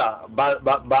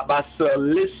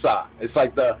 It's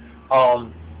like the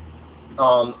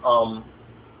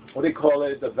what do you call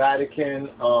it? The Vatican,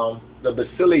 the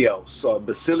Basilios or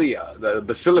Basilia, the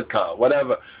Basilica,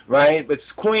 whatever, right? But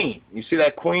it's Queen. You see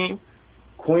that Queen?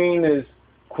 Queen is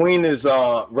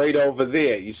right over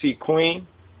there. You see Queen,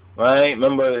 right?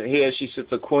 Remember here she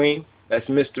sits a Queen. That's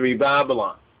Mystery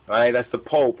Babylon, right? That's the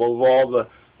Pope over all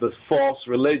the false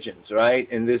religions,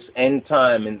 right, in this end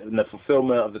time, in the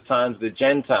fulfillment of the times of the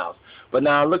Gentiles. But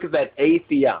now look at that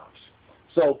Aethiops.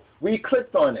 So we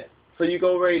clicked on it. So you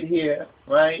go right here,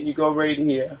 right? You go right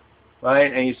here,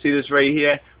 right? And you see this right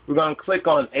here? We're going to click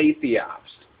on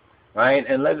Aethiops, right?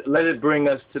 And let it bring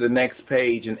us to the next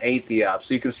page in Aethiops.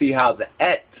 So you can see how the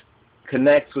Et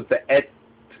connects with the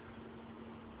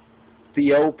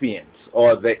Ethiopians,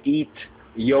 or the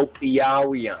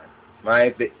ETHiopian,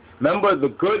 right? Remember the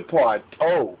good part,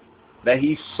 Tov, that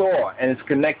he saw, and it's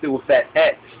connected with that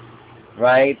Et,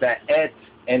 right? That Et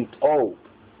and Tov.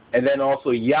 And then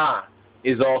also Yah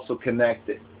is also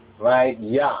connected, right?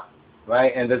 Yah,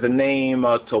 right? And there's a name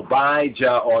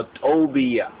Tobijah or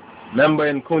Tobiah. Remember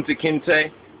in Kunta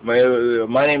Kinte?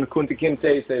 My name is Kunta Kinte.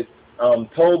 It says,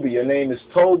 Toby, your name is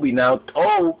Toby. Now,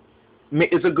 Tob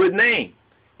is a good name.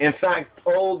 In fact,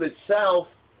 Tob itself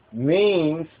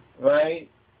means, right?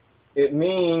 It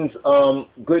means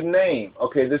good name.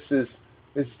 Okay, this is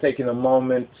taking a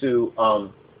moment to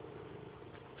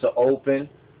open.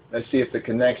 Let's see if the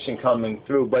connection coming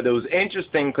through. But it was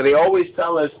interesting because they always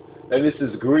tell us that this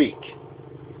is Greek,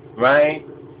 right?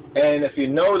 And if you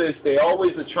notice, they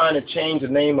always are trying to change the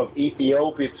name of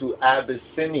Ethiopia to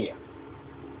Abyssinia,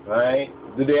 right?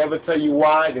 Did they ever tell you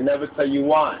why? They never tell you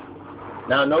why.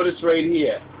 Now notice right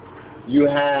here, you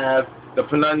have the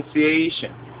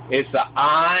pronunciation. It's the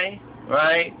I,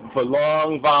 right, for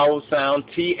long vowel sound,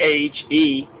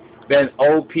 T-H-E, then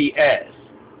O-P-S.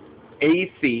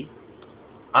 Aeth,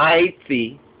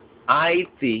 Aeth,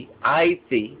 Aeth,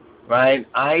 Aeth, right?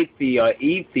 Aeth or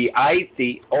Ethi,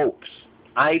 Aethiopes.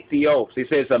 Aethiopes. It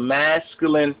says a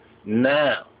masculine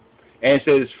noun. And it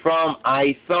says from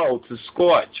Aetho to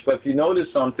scorch. But if you notice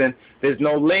something, there's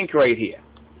no link right here.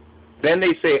 Then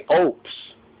they say opes,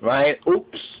 right?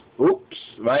 Oops,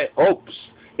 right? Opes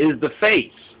is the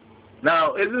face.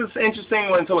 Now, isn't this interesting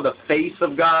when it's about the face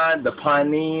of God, the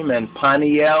panim and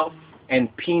paniel and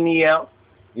pineal?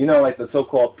 You know, like the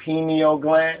so-called pineal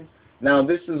gland. Now,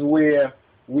 this is where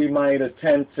we might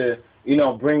attempt to,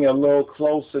 bring it a little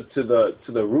closer to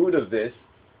the root of this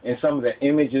in some of the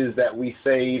images that we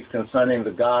saved concerning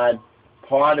the God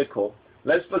particle.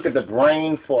 Let's look at the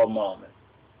brain for a moment.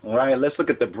 All right, let's look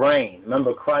at the brain.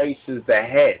 Remember, Christ is the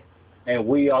head, and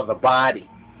we are the body.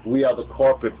 We are the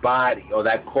corporate body, or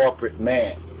that corporate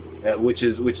man, which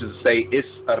is to say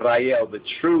Israel, the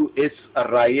true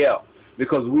Israel,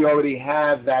 because we already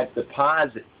have that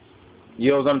deposit.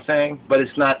 You know what I'm saying? But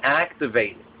it's not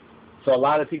activated. So a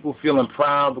lot of people feeling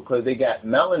proud because they got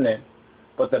melanin,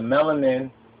 but the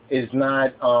melanin is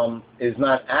not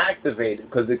activated,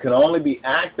 because it can only be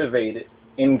activated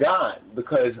in God,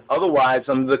 because otherwise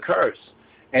under the curse,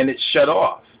 and it's shut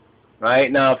off.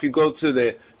 Right now, if you go to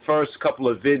the first couple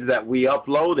of vids that we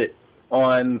uploaded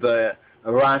on the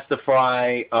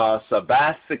Rastafari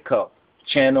Sabbathical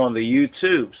channel on the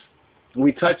YouTubes,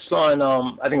 we touched on,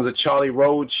 I think it was a Charlie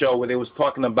Rhodes show where they was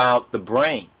talking about the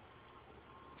brain.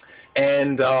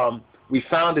 And we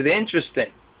found it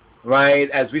interesting, right,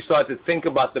 as we start to think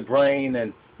about the brain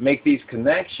and make these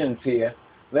connections here.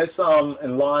 Let's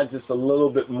enlarge this a little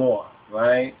bit more,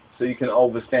 right, so you can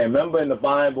understand. Remember in the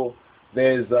Bible,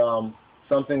 there's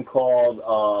something called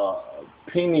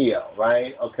pineal,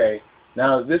 right? Okay.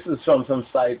 Now, this is from some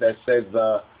site that says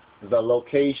the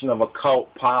location of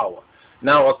occult power.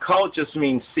 Now, occult just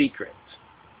means secret,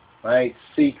 right?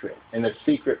 Secret, in the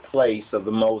secret place of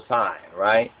the Most High,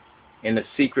 right? In the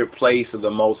secret place of the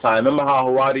Most High. Remember how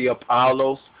Haradi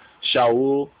Apollos,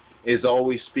 Shaul, is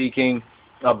always speaking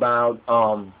about,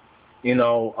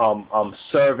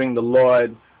 serving the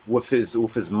Lord with his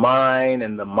mind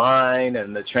and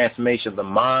the transformation of the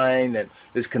mind and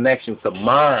this connection with the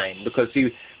mind, because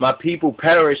my people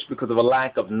perish because of a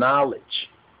lack of knowledge.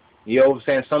 You know what I'm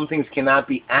saying? Some things cannot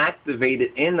be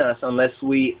activated in us unless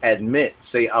we admit,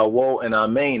 say Awo and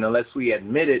Amen, unless we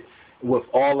admit it with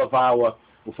all of our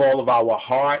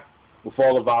heart, with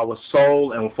all of our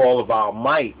soul, and with all of our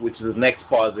might, which is the next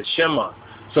part of the Shema.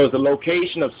 So it's the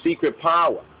location of secret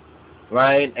power,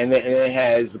 right? And it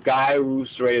has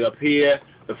gyrus right up here,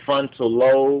 the frontal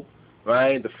lobe,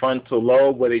 right? The frontal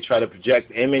lobe where they try to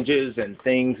project images and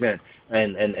things and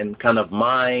kind of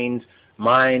mind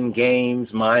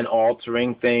games,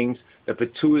 mind-altering things. The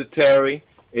pituitary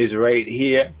is right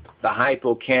here, the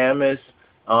hippocampus,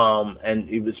 and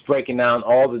it was breaking down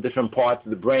all the different parts of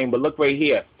the brain. But look right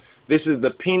here. This is the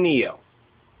pineal,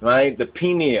 right? The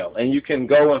pineal. And you can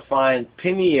go and find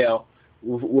pineal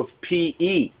with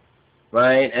P-E,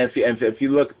 right? And if you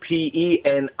look P-E-N-I-E-L.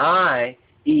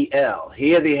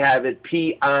 Here they have it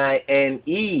P-I-N-E-A-L.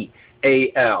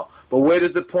 But where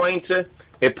does it point to?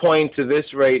 It points to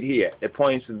this right here. It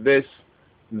points to this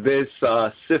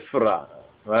sifra,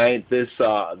 right? This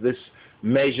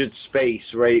measured space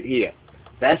right here.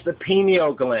 That's the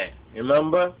pineal gland.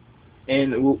 Remember?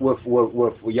 And with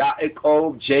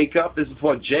Yaakov, Jacob, this is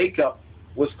before Jacob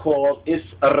was called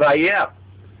Israel,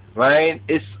 right?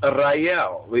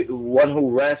 Israel, one who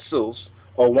wrestles,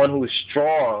 or one who is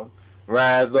strong,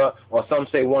 rather, or some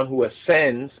say one who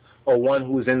ascends, or one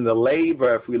who's in the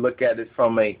labor, if we look at it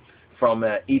from a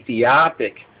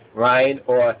Ethiopic, right?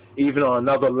 Or even on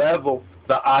another level,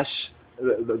 the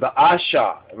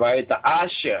Asha, right? The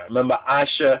Asha. Remember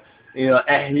Asha,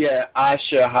 Ehyeh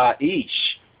Asha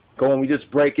Ha'ish. When we just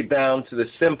break it down to the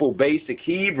simple, basic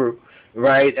Hebrew,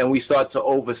 right, and we start to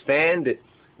overstand it,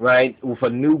 right, with a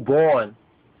newborn,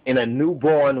 in a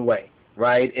newborn way,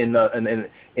 right, in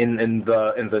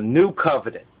the new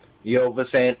covenant. You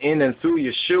understand? In and through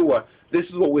Yeshua, this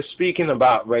is what we're speaking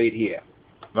about right here,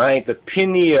 right? The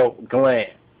pineal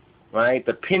gland, right?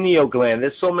 The pineal gland.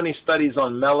 There's so many studies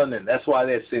on melanin. That's why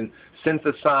they're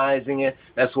synthesizing it.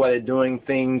 That's why they're doing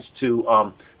things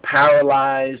to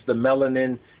paralyze the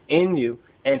melanin in you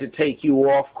and to take you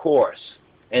off course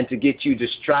and to get you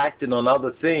distracted on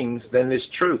other things than this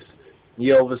truth.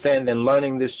 You understand? And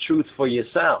learning this truth for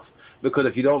yourself. Because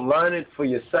if you don't learn it for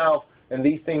yourself, then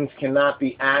these things cannot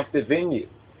be active in you.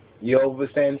 You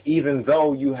understand? Even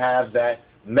though you have that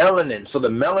melanin. So the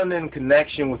melanin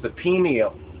connection with the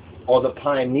pineal or the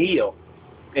pineal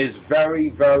is very,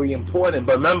 very important.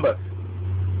 But remember,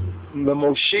 the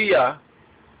Moshiach,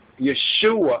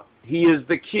 Yeshua, he is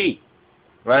the key.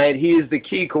 Right? He is the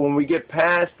key, because when we get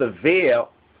past the veil,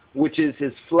 which is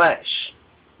his flesh,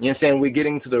 you understand, we're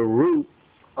getting to the root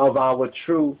of our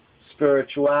true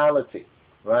spirituality,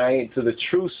 right? To the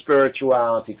true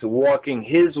spirituality, to walking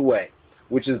his way,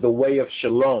 which is the way of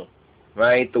shalom,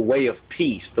 right? The way of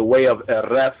peace, the way of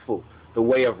erefu, the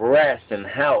way of rest and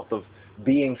health, of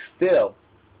being still,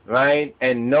 right?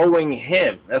 And knowing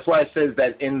him. That's why it says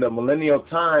that in the millennial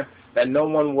time, that no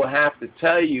one will have to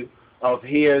tell you of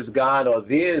here's God or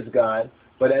there's God,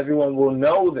 but everyone will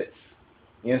know this.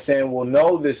 You understand? Will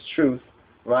know this truth,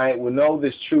 right? Will know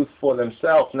this truth for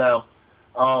themselves. Now,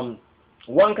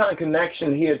 one kind of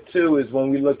connection here, too, is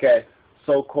when we look at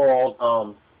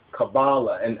so-called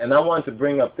Kabbalah. And I want to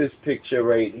bring up this picture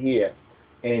right here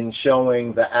in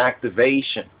showing the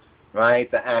activation, right?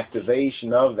 The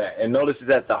activation of that. And notice it's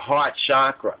at the heart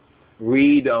chakra.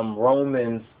 Read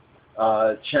Romans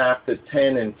chapter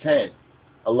 10 and 10.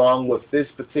 Along with this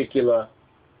particular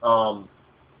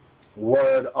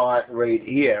word art right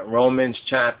here, Romans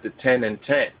chapter 10 and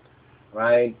 10,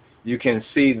 right? You can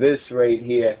see this right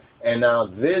here. And now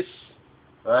this,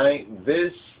 right,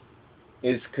 this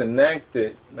is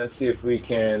connected. Let's see if we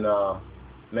can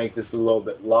make this a little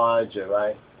bit larger,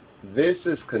 right? This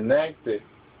is connected,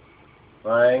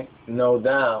 right, no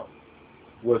doubt,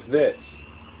 with this.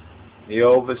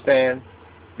 You understand?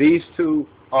 These two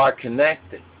are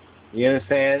connected. You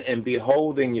understand? And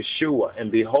beholding Yeshua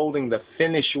and beholding the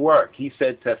finished work. He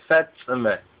said,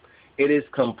 Tefetzameh. It is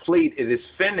complete. It is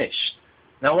finished.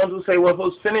 Now, one will say, well, if it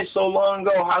was finished so long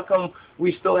ago, how come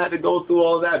we still had to go through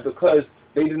all that? Because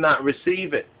they did not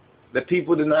receive it. The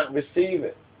people did not receive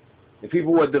it. The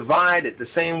people were divided the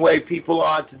same way people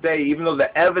are today, even though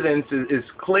the evidence is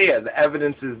clear. The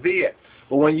evidence is there.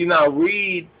 But when you now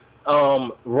read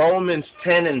Romans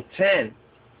 10 and 10,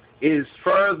 is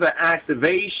further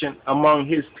activation among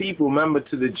his people. Remember,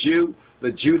 to the Jew, the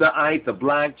Judahite, the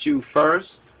black Jew first,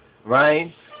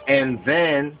 right? And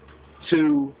then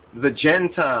to the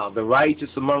Gentile, the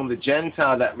righteous among the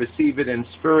Gentile that receive it in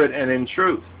spirit and in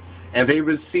truth. And they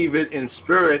receive it in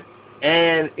spirit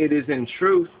and it is in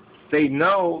truth. They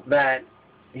know that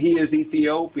he is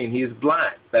Ethiopian, he is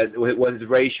black, that what his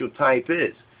racial type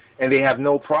is. And they have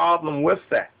no problem with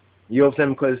that. You know what I'm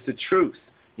saying? Because it's the truth.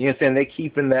 You understand? They're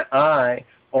keeping their eye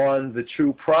on the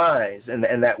true prize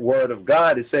and that word of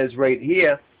God. It says right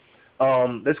here,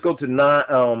 let's go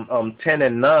to 10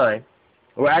 and 9.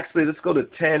 Well, actually, let's go to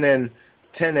 10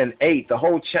 and 8. The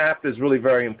whole chapter is really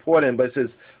very important, but it says,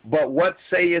 but what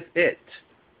saith it?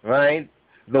 Right?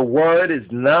 The word is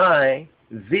nigh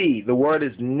thee. The word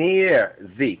is near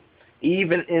thee,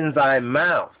 even in thy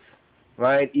mouth.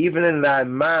 Right? Even in thy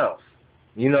mouth.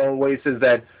 You know, where he says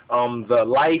that the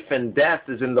life and death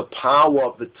is in the power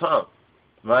of the tongue,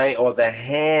 right? Or the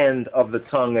hand of the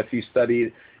tongue, if you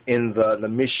study in the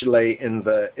Mishle, in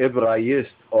the Ibrayist,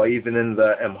 or even in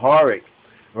the Amharic,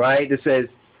 right? It says,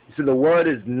 so the word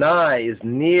is nigh, is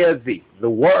near thee. The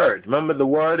word, remember the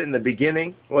word in the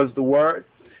beginning was the word?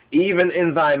 Even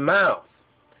in thy mouth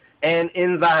and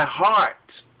in thy heart.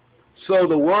 So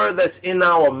the word that's in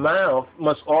our mouth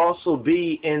must also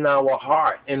be in our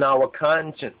heart, in our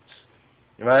conscience,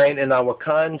 right? In our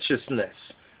consciousness,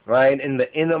 right? In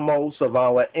the innermost of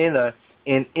our inner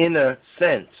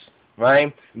sense,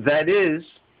 right? That is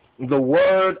the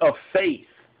word of faith,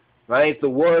 right? The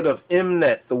word of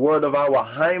Imnet, the word of our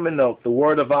Hymenot, the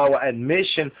word of our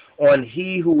admission on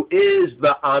He who is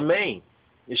the Amen.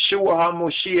 Yeshua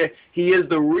HaMoshiach, He is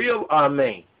the real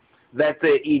Amen that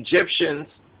the Egyptians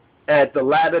at the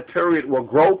latter period were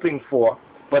groping for,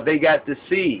 but they got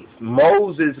deceived.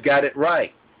 Moses got it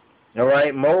right. All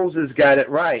right, Moses got it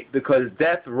right because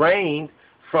death reigned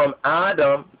from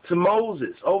Adam to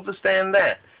Moses. Understand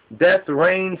that. Death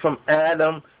reigned from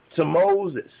Adam to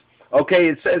Moses. Okay,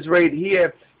 it says right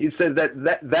here, he says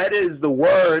that is the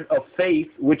word of faith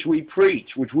which we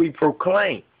preach, which we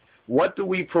proclaim. What do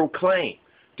we proclaim?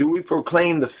 Do we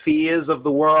proclaim the fears of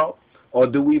the world, or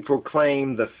do we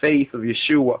proclaim the faith of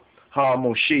Yeshua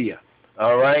HaMoshiach?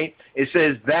 All right? It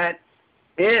says that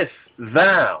if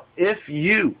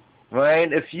you,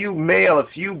 right, if you male,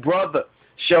 if you brother,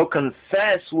 shall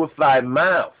confess with thy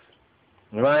mouth,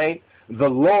 right, the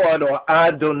Lord, or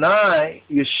Adonai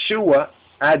Yeshua,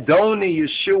 Adonai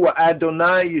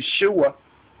Yeshua,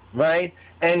 right,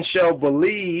 and shall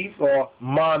believe, or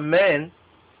Mamen,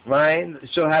 right,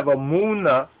 shall have a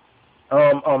muna,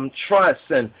 trust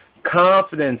and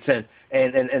confidence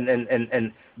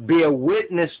and bear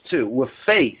witness to with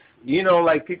faith. You know,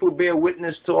 like people bear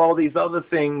witness to all these other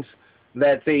things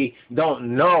that they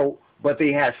don't know, but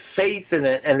they have faith in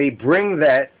it, and they bring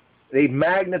that, they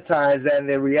magnetize that in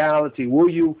their reality. Will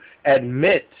you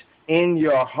admit in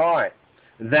your heart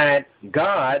that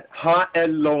God,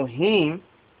 Ha-Elohim,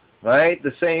 right,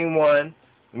 the same one,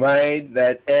 right,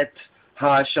 that Et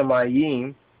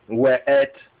Ha-Shamayim, where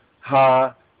Et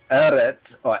Ha-Eret,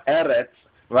 or Eret,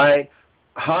 right,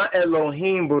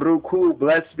 Ha-Elohim, Baruch Hu,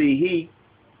 blessed be He,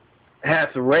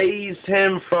 hath raised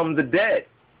Him from the dead,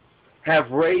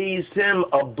 have raised Him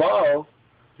above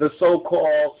the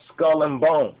so-called skull and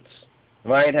bones,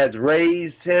 right, has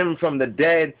raised Him from the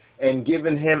dead and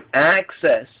given Him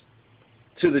access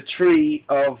to the tree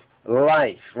of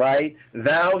life, right?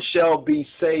 Thou shalt be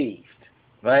saved,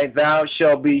 right? Thou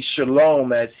shalt be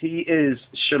shalom as He is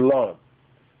shalom,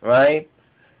 right?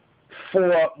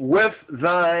 For with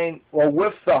thine, or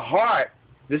with the heart,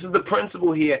 this is the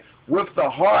principle here, with the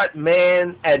heart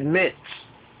man admits,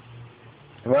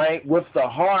 right? With the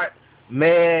heart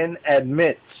man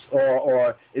admits,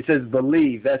 or it says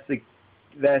believe. That's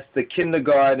the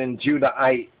kindergarten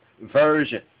Judahite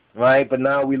version, right? But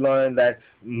now we learn that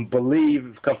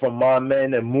believe comes from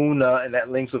Mamen and Muna, and that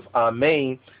links with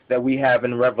Amen that we have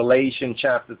in Revelation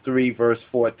chapter 3, verse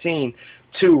 14,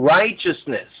 to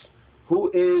righteousness.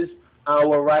 Who is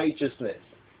our righteousness?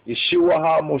 Yeshua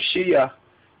HaMoshiach,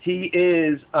 He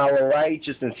is our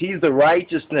righteousness. He's the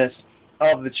righteousness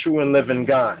of the true and living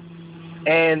God.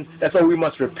 And that's why we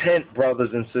must repent, brothers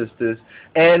and sisters.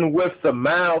 And with the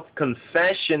mouth,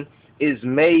 confession is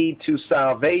made to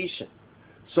salvation.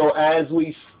 So as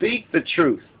we speak the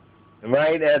truth,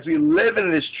 right, as we live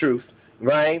in this truth,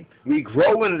 right, we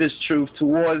grow in this truth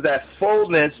towards that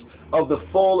fullness of the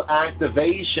full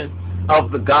activation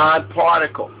of the God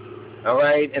particle, all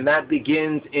right, and that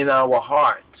begins in our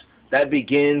heart. That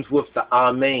begins with the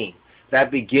Amen. That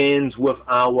begins with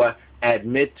our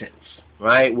admittance,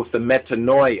 right, with the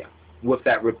metanoia, with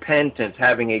that repentance,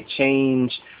 having a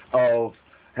change of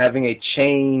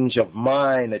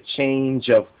mind, a change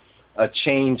of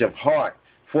heart.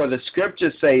 For the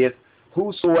scripture saith,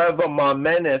 whosoever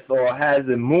mameneth, or has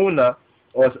emunah,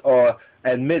 or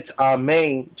admits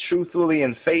Amen, truthfully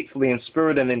and faithfully in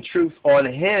spirit and in truth, on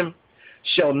Him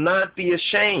shall not be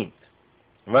ashamed.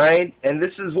 Right? And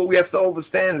this is what we have to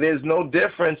understand. There's no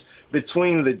difference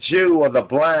between the Jew or the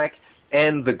black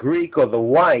and the Greek or the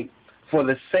white. For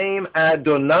the same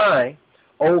Adonai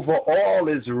over all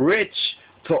is rich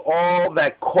to all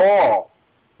that call,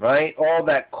 right? All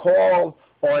that call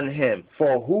on Him.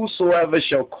 For whosoever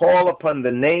shall call upon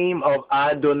the name of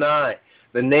Adonai,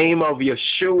 the name of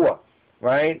Yeshua,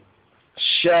 right,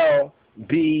 shall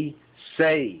be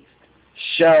saved.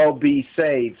 Shall be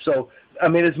saved. So, I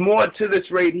mean, there's more to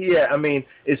this right here. I mean,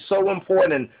 it's so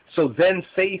important. So then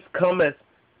faith cometh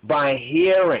by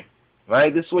hearing,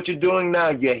 right? This is what you're doing now.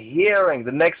 You're hearing.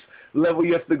 The next level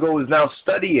you have to go is now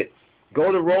study it.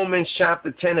 Go to Romans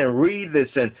chapter 10 and read this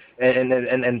and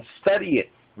study it,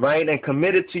 right? And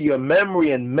commit it to your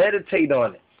memory and meditate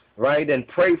on it, right? And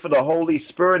pray for the Holy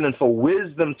Spirit and for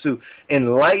wisdom to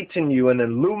enlighten you and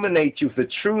illuminate you with the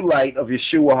true light of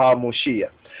Yeshua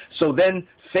HaMoshiach. So then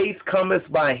faith cometh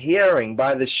by hearing,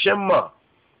 by the Shema,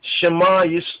 Shema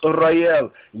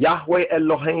Yisrael, Yahweh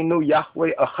Eloheinu,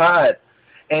 Yahweh Echad,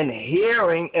 and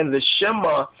hearing in the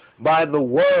Shema by the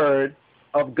word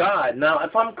of God. Now,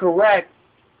 if I'm correct,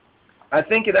 I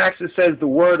think it actually says the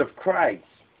word of Christ.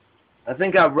 I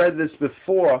think I've read this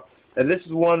before, and this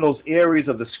is one of those areas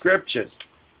of the scriptures,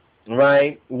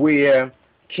 right, where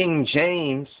King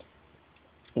James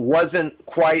wasn't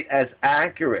quite as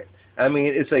accurate. I mean,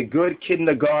 it's a good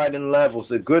kindergarten level.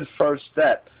 It's a good first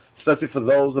step, especially for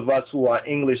those of us who are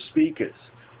English speakers.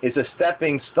 It's a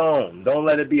stepping stone. Don't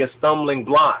let it be a stumbling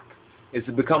block. It's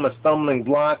become a stumbling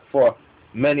block for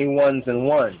many ones and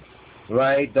ones,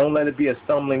 right? Don't let it be a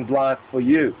stumbling block for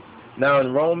you. Now,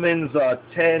 in Romans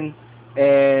 10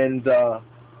 and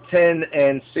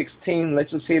 16,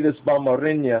 let's just hear this by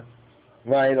Marinia,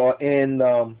 right? Or in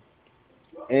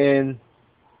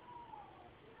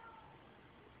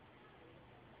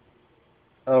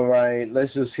all right,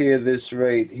 let's just hear this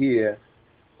right here.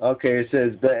 Okay, it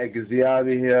says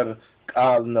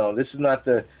no, this is not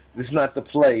the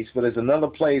place, but there's another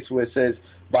place where it says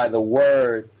by the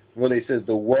word, really it says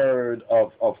the word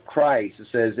of Christ. It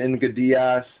says in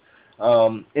Gedias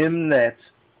imnet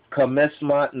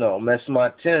mesmatim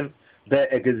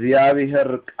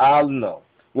no.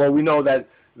 Well, we know that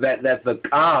the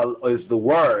kal is the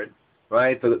word,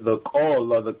 right? The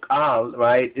kol or the kal,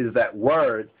 right, is that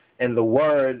word. And the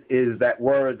word is that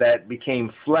word that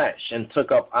became flesh and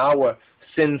took up our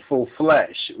sinful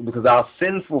flesh, because our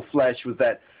sinful flesh was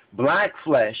that black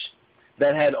flesh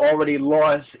that had already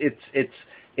lost its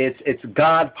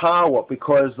God power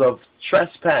because of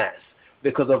trespass,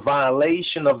 because of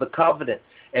violation of the covenant.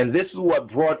 And this is what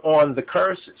brought on the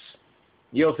curses.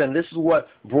 You know what I'm saying? This is what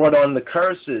brought on the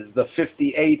curses, the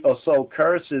 58 or so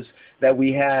curses that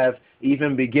we have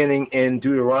even beginning in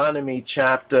Deuteronomy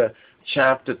chapter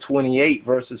 28,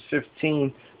 verses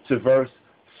 15 to verse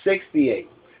 68.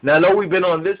 Now, I know we've been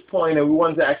on this point, and we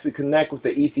wanted to actually connect with the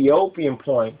Ethiopian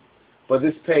point, but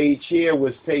this page here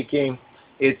was taking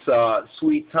its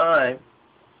sweet time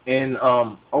in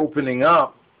opening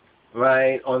up,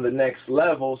 right, on the next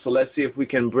level. So let's see if we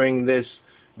can bring this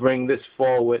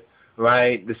forward,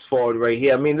 right, this forward right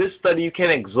here. I mean, this study, you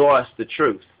can't exhaust the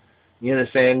truth. You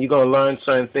understand? You're going to learn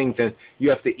certain things, and you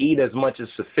have to eat as much as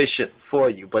sufficient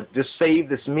for you. But just save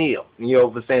this meal. You know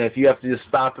what I'm saying? If you have to just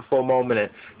stop it for a moment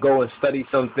and go and study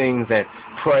some things and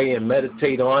pray and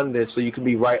meditate on this so you can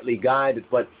be rightly guided.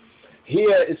 But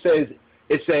here it says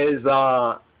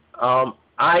Aetho,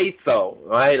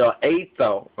 right, or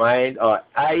Aetho, right, or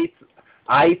Aeth,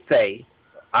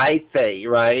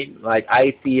 right, like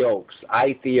Ethiopes,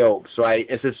 right?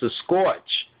 It's just a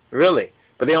scorch, really.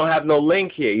 But they don't have no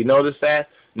link here. You notice that?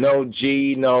 No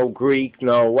G, no Greek,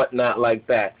 no whatnot like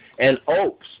that. And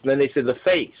opes, then they say the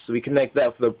face. So we connect that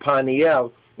with the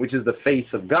Paniel, which is the face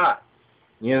of God.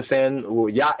 You understand?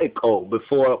 Ya'iko,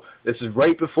 this is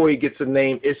right before he gets the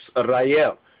name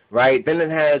Israel, right? Then it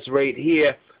has right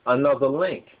here another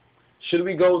link. Should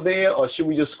we go there, or should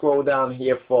we just scroll down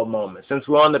here for a moment? Since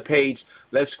we're on the page,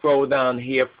 let's scroll down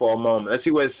here for a moment. Let's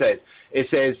see what it says. It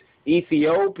says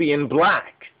Ethiopian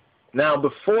black. Now,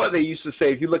 before they used to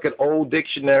say, if you look at old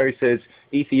dictionary, it says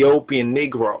Ethiopian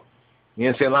Negro. You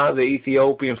know, a lot of the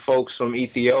Ethiopian folks from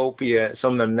Ethiopia,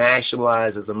 some of them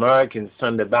nationalized as Americans,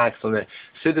 turned their backs on their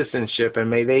citizenship, and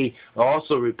may they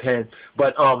also repent.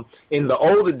 But in the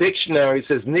older dictionary, it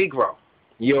says Negro.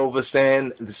 You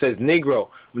understand? It says Negro.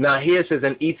 Now, here it says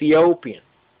an Ethiopian.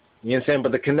 You understand?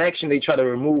 But the connection, they try to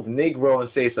remove Negro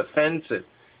and say it's offensive.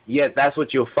 Yet that's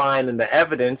what you'll find in the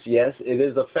evidence. Yes, it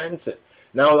is offensive.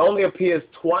 Now, it only appears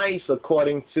twice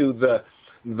according to the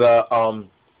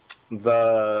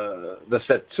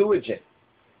Septuagint.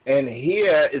 And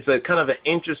here is a kind of an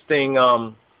interesting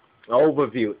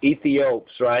overview.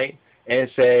 Ethiops, right? And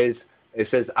it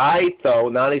says Aetho.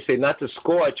 Now they say not to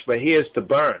scorch, but here's to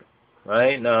burn,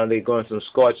 right? Now they're going from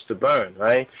scorch to burn,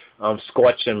 right?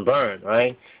 Scorch and burn,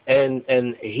 right?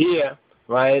 And here,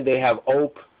 right, they have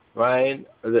ope, right?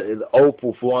 The ope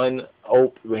with one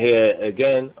ope here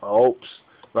again, opes,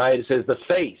 right? It says the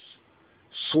face,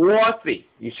 swarthy.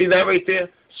 You see that right there?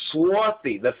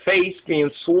 Swarthy, the face being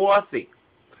swarthy.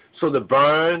 So the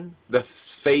burn, the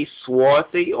face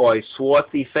swarthy, or a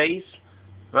swarthy face,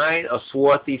 right? A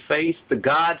swarthy face, the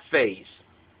God face,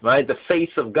 right? The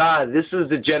face of God. This is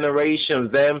the generation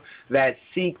of them that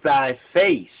seek thy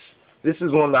face. This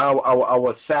is one of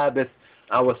our Sabbath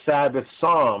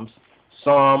Psalms,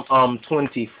 Psalm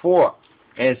 24.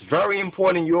 And it's very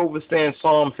important you understand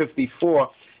Psalm 54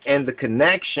 and the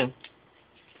connection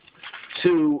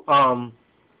to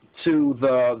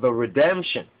the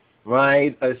redemption,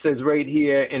 right? It says right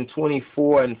here in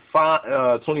 24 and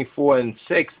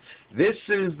 6, This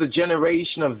is the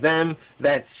generation of them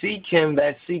that seek him,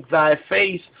 that seek thy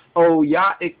face, O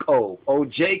Yaakov, O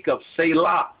Jacob,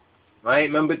 Selah. Right?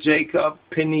 Remember Jacob,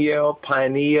 Peniel,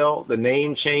 Pioneer, the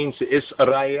name changed to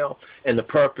Israel, and the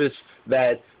purpose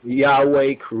that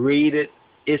Yahweh created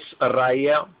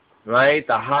Israel, right?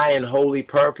 The high and holy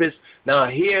purpose. Now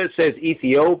here it says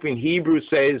Ethiopian, Hebrew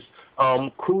says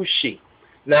Cushi.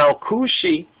 Now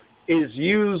Cushi is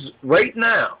used right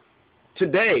now,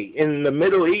 today, in the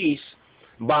Middle East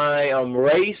by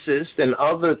racists and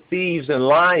other thieves and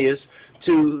liars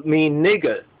to mean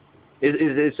nigger.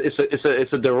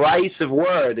 It's a derisive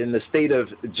word in the state of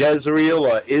Jezreel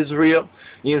or Israel.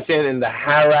 You understand? In the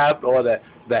Harab or the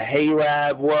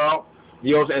Harab world.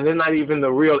 You know, and they're not even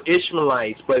the real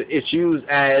Ishmaelites, but it's used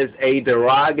as a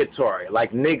derogatory,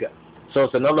 like nigger. So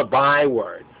it's another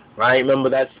byword, right? Remember,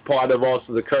 that's part of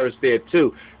also the curse there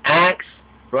too. Acts,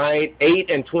 right, 8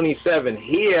 and 27.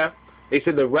 Here, they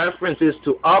said the reference is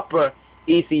to Upper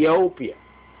Ethiopia.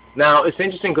 Now, it's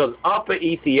interesting because Upper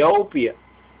Ethiopia,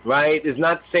 right, is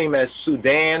not the same as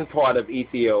Sudan part of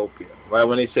Ethiopia, right?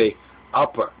 When they say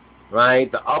upper,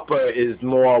 right, the upper is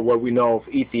more what we know of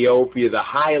Ethiopia, the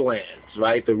highlands,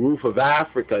 right, the roof of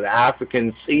Africa, the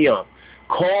African Siam,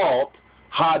 called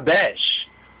Habesh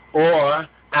or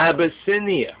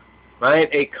Abyssinia, right,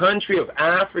 a country of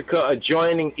Africa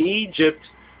adjoining Egypt,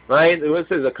 right? What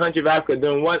says a country of Africa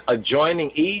doing what?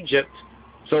 Adjoining Egypt.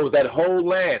 So that whole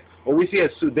land. Well, we see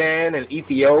as Sudan and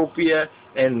Ethiopia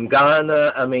and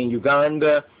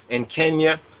Uganda and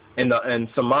Kenya and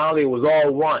Somalia was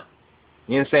all one.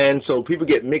 You understand? So people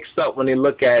get mixed up when they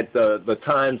look at the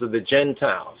times of the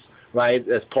Gentiles, right?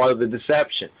 As part of the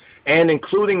deception. And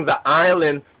including the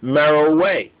island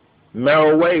Merowe,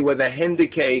 where the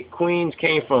Hendike queens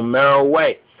came from,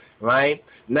 Merowe, right?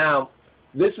 Now,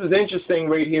 this is interesting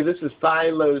right here. This is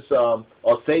Tyler's or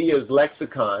Thayer's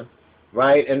lexicon,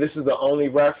 right? And this is the only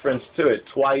reference to it,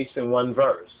 twice in one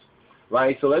verse,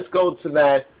 right? So let's go to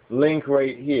that link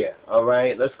right here, all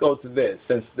right? Let's go to this.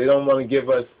 Since they don't want to give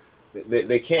us,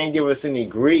 they can't give us any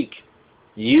Greek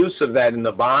use of that in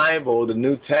the Bible, the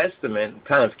New Testament.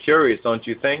 Kind of curious, don't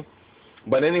you think?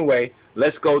 But anyway,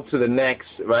 let's go to the next,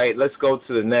 right? Let's go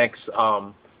to the next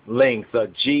link, the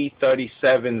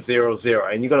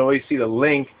G3700. And you're going to always see the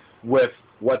link with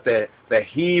what the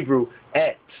Hebrew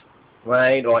et,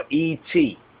 right, or et.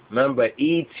 Remember,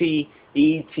 et,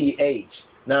 eth.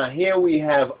 Now here we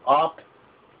have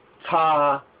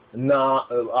optanomai,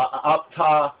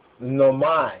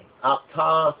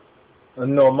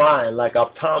 like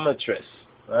optometrist,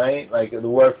 right, like the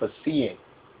word for seeing,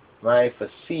 right, for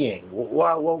seeing.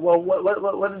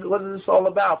 What is this all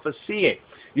about, for seeing?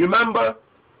 You remember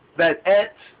that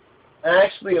et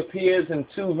actually appears in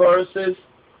 2 verses,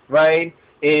 right,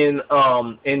 in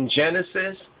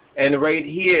Genesis. And right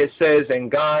here it says,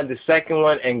 and God, the second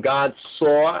one, and God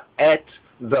saw et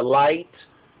the light.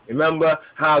 Remember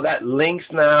how that links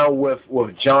now with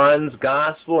John's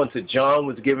gospel, and to John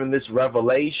was given this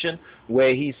revelation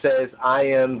where he says, I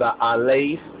am the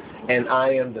Aleph and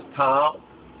I am the Tav.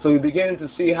 So we begin to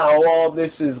see how all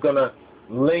this is going to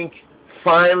link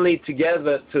finally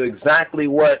together to exactly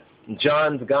what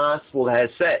John's gospel has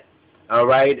said. All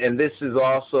right, and this is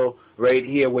also right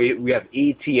here where we have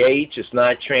ETH, it's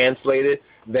not translated.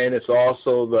 Then it's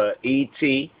also the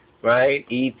ET, right?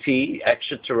 ET,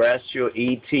 extraterrestrial,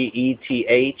 ET,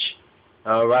 ETH.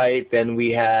 All right, then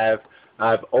we have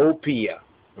Opia,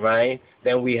 right?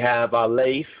 Then we have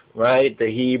Aleph, right?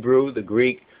 The Hebrew, the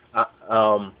Greek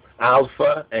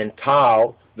Alpha, and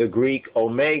Tau, the Greek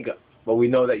Omega. But we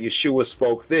know that Yeshua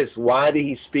spoke this. Why did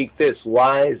he speak this?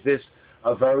 Why is this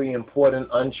a very important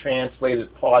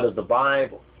untranslated part of the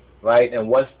Bible, right? And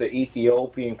what's the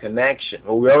Ethiopian connection?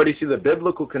 Well, we already see the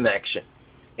biblical connection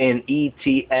in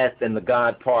ETH and the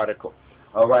God particle.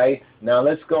 All right? Now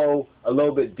let's go a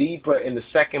little bit deeper in the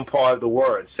second part of the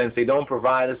word. Since they don't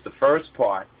provide us the first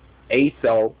part,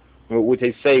 Aeth, which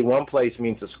they say one place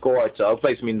means to scorch, the other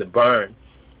place means to burn.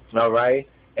 All right?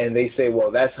 And they say,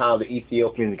 well, that's how the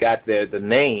Ethiopians got the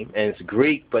name, and it's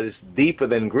Greek, but it's deeper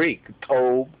than Greek.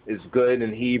 Tob is good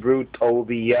in Hebrew.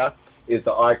 Tobia is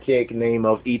the archaic name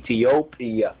of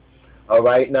Ethiopia. All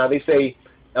right? Now they say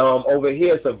over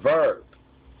here it's a verb.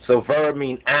 So verb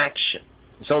means action.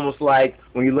 It's almost like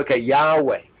when you look at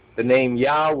Yahweh, the name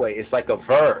Yahweh, it's like a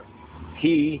verb.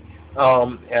 He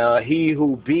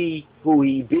who be, who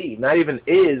he be. Not even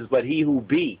is, but he who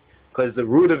be, because the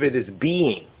root of it is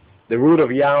being. The root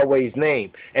of Yahweh's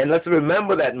name. And let's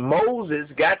remember that Moses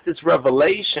got this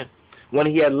revelation when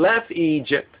he had left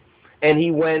Egypt and he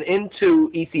went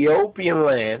into Ethiopian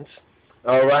lands,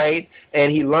 all right,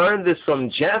 and he learned this from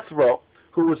Jethro,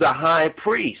 who was a high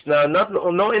priest. Now,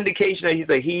 no indication that he's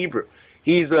a Hebrew.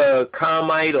 He's a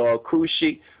Carmite or a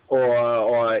Cushi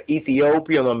or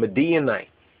Ethiopian or Medianite,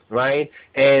 right?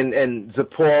 And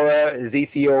Zipporah is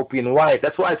Ethiopian wife.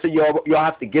 That's why I said y'all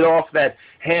have to get off that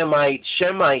Hamite,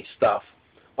 Shemite stuff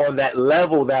on that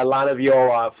level that a lot of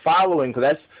y'all are following,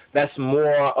 because that's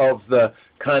more of the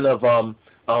kind of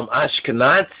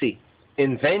Ashkenazi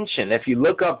invention. If you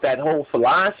look up that whole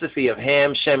philosophy of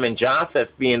Ham, Shem, and Japheth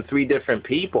being three different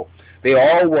people, they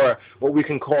all were what we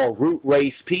can call root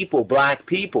race people, black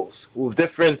peoples, with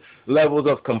different levels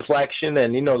of complexion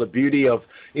and, the beauty of,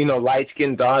 light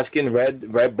skin, dark skin,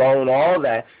 red bone, all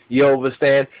that, you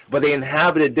understand? But they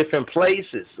inhabited different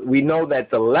places. We know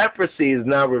that the leprosy is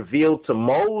now revealed to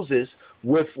Moses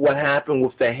with what happened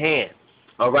with the hand.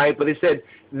 All right? But it said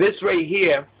this right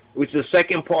here, which is the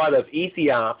second part of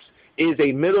Ethiops, is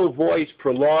a middle voice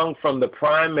prolonged from the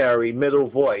primary middle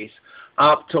voice,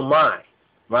 optomai.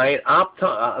 Right,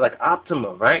 like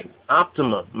optimum, right?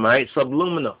 Optimum, right?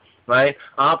 Subliminal, right?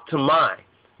 Optimi,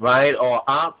 right? Or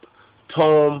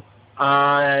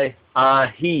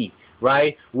optom-I-I-he,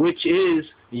 right? Which is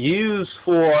used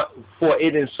for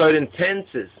it in certain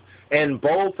tenses, and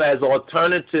both as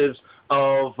alternatives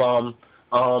of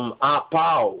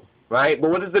apao, right? But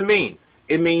what does it mean?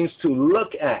 It means to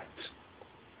look at,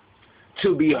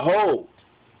 to behold,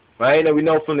 right? And we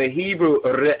know from the Hebrew,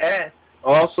 re'eh,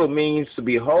 also means to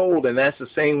behold, and that's the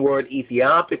same word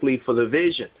Ethiopically for the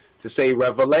vision, to say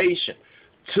revelation.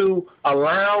 To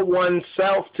allow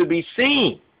oneself to be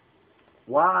seen.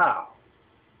 Wow.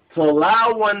 To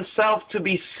allow oneself to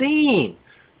be seen,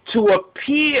 to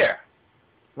appear,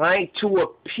 right? To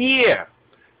appear.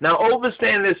 Now,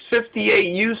 understand there's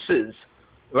 58 uses,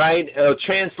 right?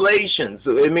 Translations.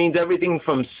 It means everything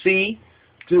from see,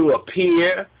 to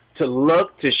appear, to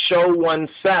look, to show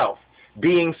oneself.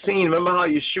 Being seen. Remember how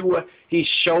Yeshua, he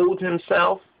showed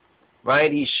himself, right?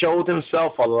 He showed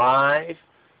himself alive,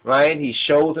 right? He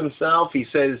showed himself. He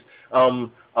says a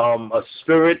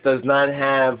spirit does not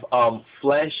have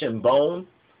flesh and bone.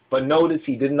 But notice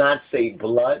he did not say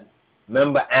blood.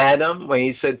 Remember Adam, when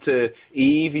he said to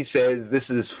Eve, he says, this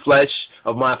is flesh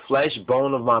of my flesh,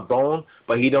 bone of my bone.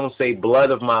 But he don't say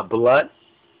blood of my blood.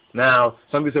 Now,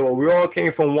 some people say, well, we all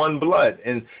came from one blood.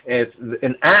 And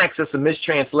in Acts, that's a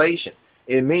mistranslation.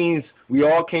 It means we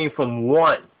all came from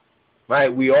one,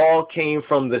 right? We all came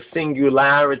from the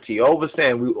singularity.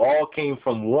 Understand, we all came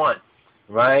from one,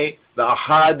 right? The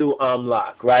Ahadu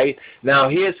Amlak, right? Now,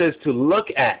 here it says to look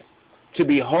at, to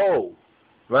behold,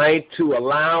 right? To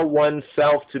allow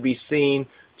oneself to be seen,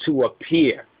 to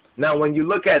appear. Now, when you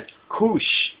look at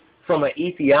Kush from an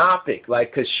Ethiopic,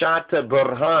 like Kashata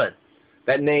Burhan,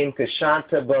 that name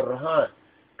Kashata Burhan,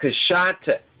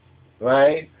 Kashata,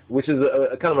 right? Which is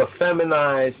a kind of a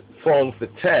feminized form for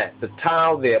te, the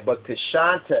tau there, but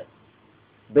Kashata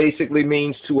basically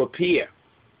means to appear,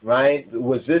 right?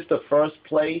 Was this the first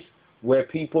place where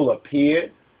people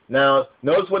appeared? Now,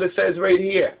 notice what it says right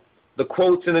here, the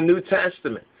quotes in the New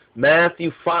Testament,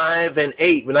 Matthew 5 and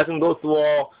 8. We're not going to go through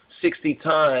all 60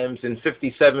 times in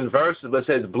 57 verses, but it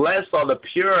says, blessed are the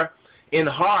pure in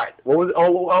heart.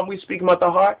 Are we speaking about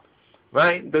the heart?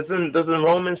 Right? Doesn't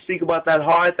Romans speak about that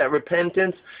heart, that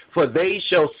repentance? For they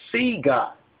shall see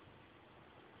God.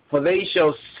 For they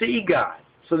shall see God.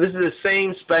 So this is the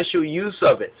same special use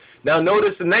of it. Now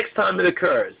notice the next time it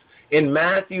occurs in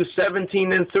Matthew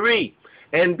 17 and 3.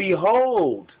 And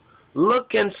behold,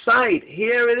 look and sight,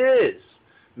 here it is.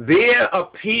 There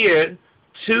appeared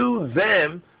to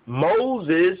them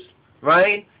Moses,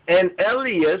 right? And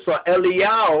Elias or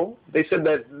Eliyahu. They said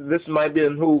that this might be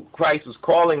who Christ was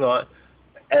calling on.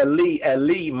 Eli,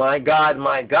 Eli, my God,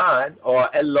 or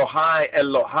Elohai,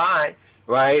 Elohai,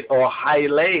 right? Or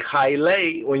Haile,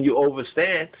 Haile, when you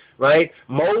overstand, right?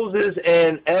 Moses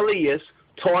and Elias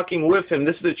talking with him.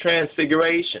 This is the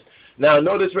transfiguration. Now,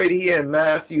 notice right here in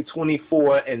Matthew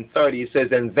 24 and 30, it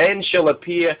says, and then shall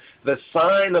appear the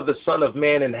sign of the Son of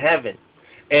Man in heaven,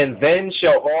 and then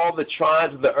shall all the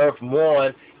tribes of the earth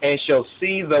mourn, and shall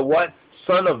see the what?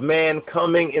 Son of Man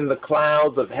coming in the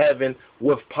clouds of heaven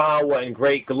with power and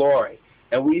great glory.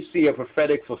 And we see a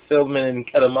prophetic fulfillment in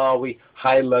Kedamawi,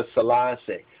 Haile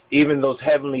Selassie. Even those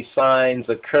heavenly signs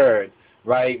occurred,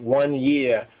 right, 1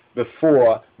 year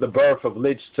before the birth of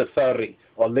Lich Teferi,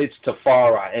 or Lich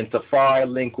Tefara, and Tefara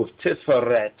linked with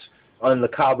Tiferet on the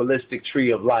Kabbalistic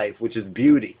tree of life, which is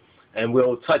beauty. And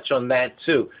we'll touch on that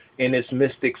too in its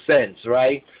mystic sense,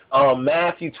 right?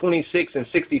 Matthew 26 and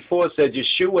 64 said,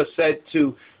 Yeshua said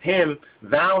to him,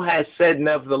 thou hast said,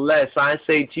 nevertheless, I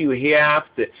say to you,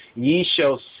 hereafter ye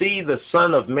shall see the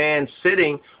Son of Man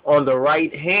sitting on the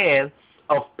right hand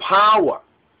of power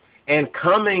and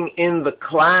coming in the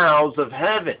clouds of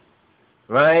heaven,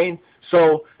 right?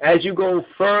 So as you go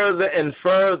further and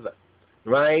further,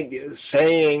 right,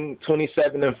 saying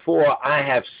 27:4, I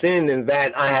have sinned in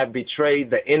that I have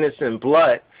betrayed the innocent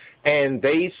blood. And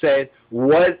they said,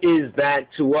 what is that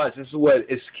to us? This is what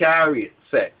Iscariot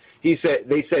said. They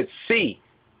said, see.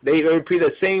 They repeat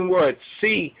the same word,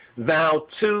 see thou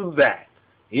to that.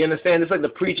 You understand? It's like the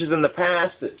preachers and the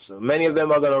pastors. Many of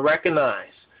them are going to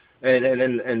recognize.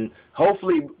 And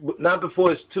hopefully, not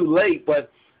before it's too late,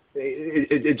 but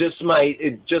it just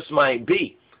might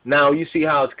be. Now, you see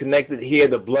how it's connected here,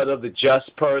 the blood of the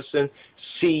just person.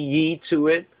 See ye to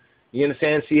it. You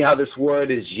understand? See how this word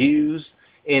is used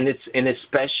in its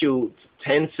special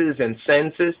tenses and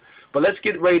senses. But let's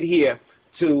get right here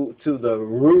to the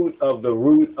root of the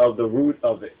root of the root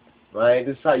of it, right?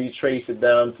 This is how you trace it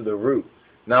down to the root.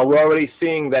 Now, we're already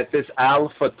seeing that this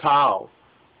Aleph-Tav,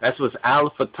 that's what's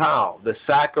Aleph-Tav, the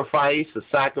sacrifice, the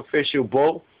sacrificial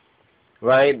bull,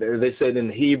 right? They said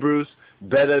in Hebrews,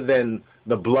 better than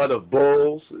the blood of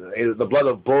bulls, the blood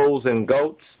of bulls and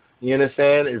goats, you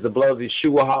understand, is the blood of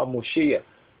Yeshua HaMashiach,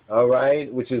 all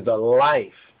right, which is the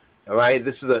life. All right,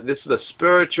 this is a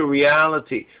spiritual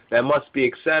reality that must be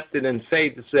accepted in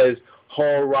faith. It says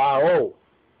horao,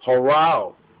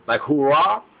 like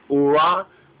hurrah, urah.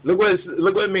 Look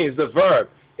what it means. The verb.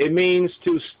 It means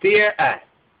to stare at,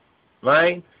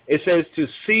 right? It says to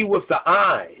see with the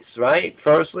eyes, right?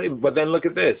 Firstly, but then look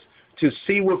at this: to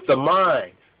see with the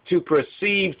mind, to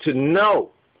perceive, to know.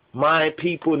 My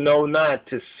people know not.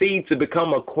 To see, to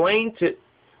become acquainted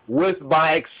with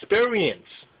by experience.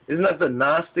 Isn't that the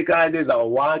Gnostic idea, the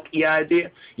Awaki idea?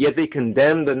 Yet they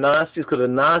condemned the Gnostics because the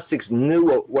Gnostics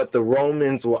knew what the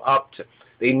Romans were up to.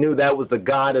 They knew that was the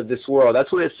God of this world.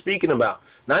 That's what they're speaking about.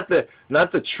 Not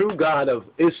the true God of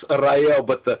Israel,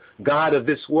 but the God of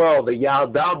this world, the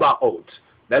Yaldabaot.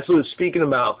 That's what it's speaking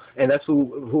about. And that's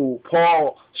who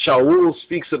Paul Shaul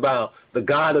speaks about, the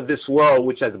God of this world,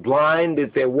 which has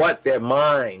blinded their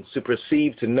minds to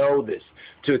perceive, to know this,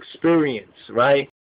 to experience, right?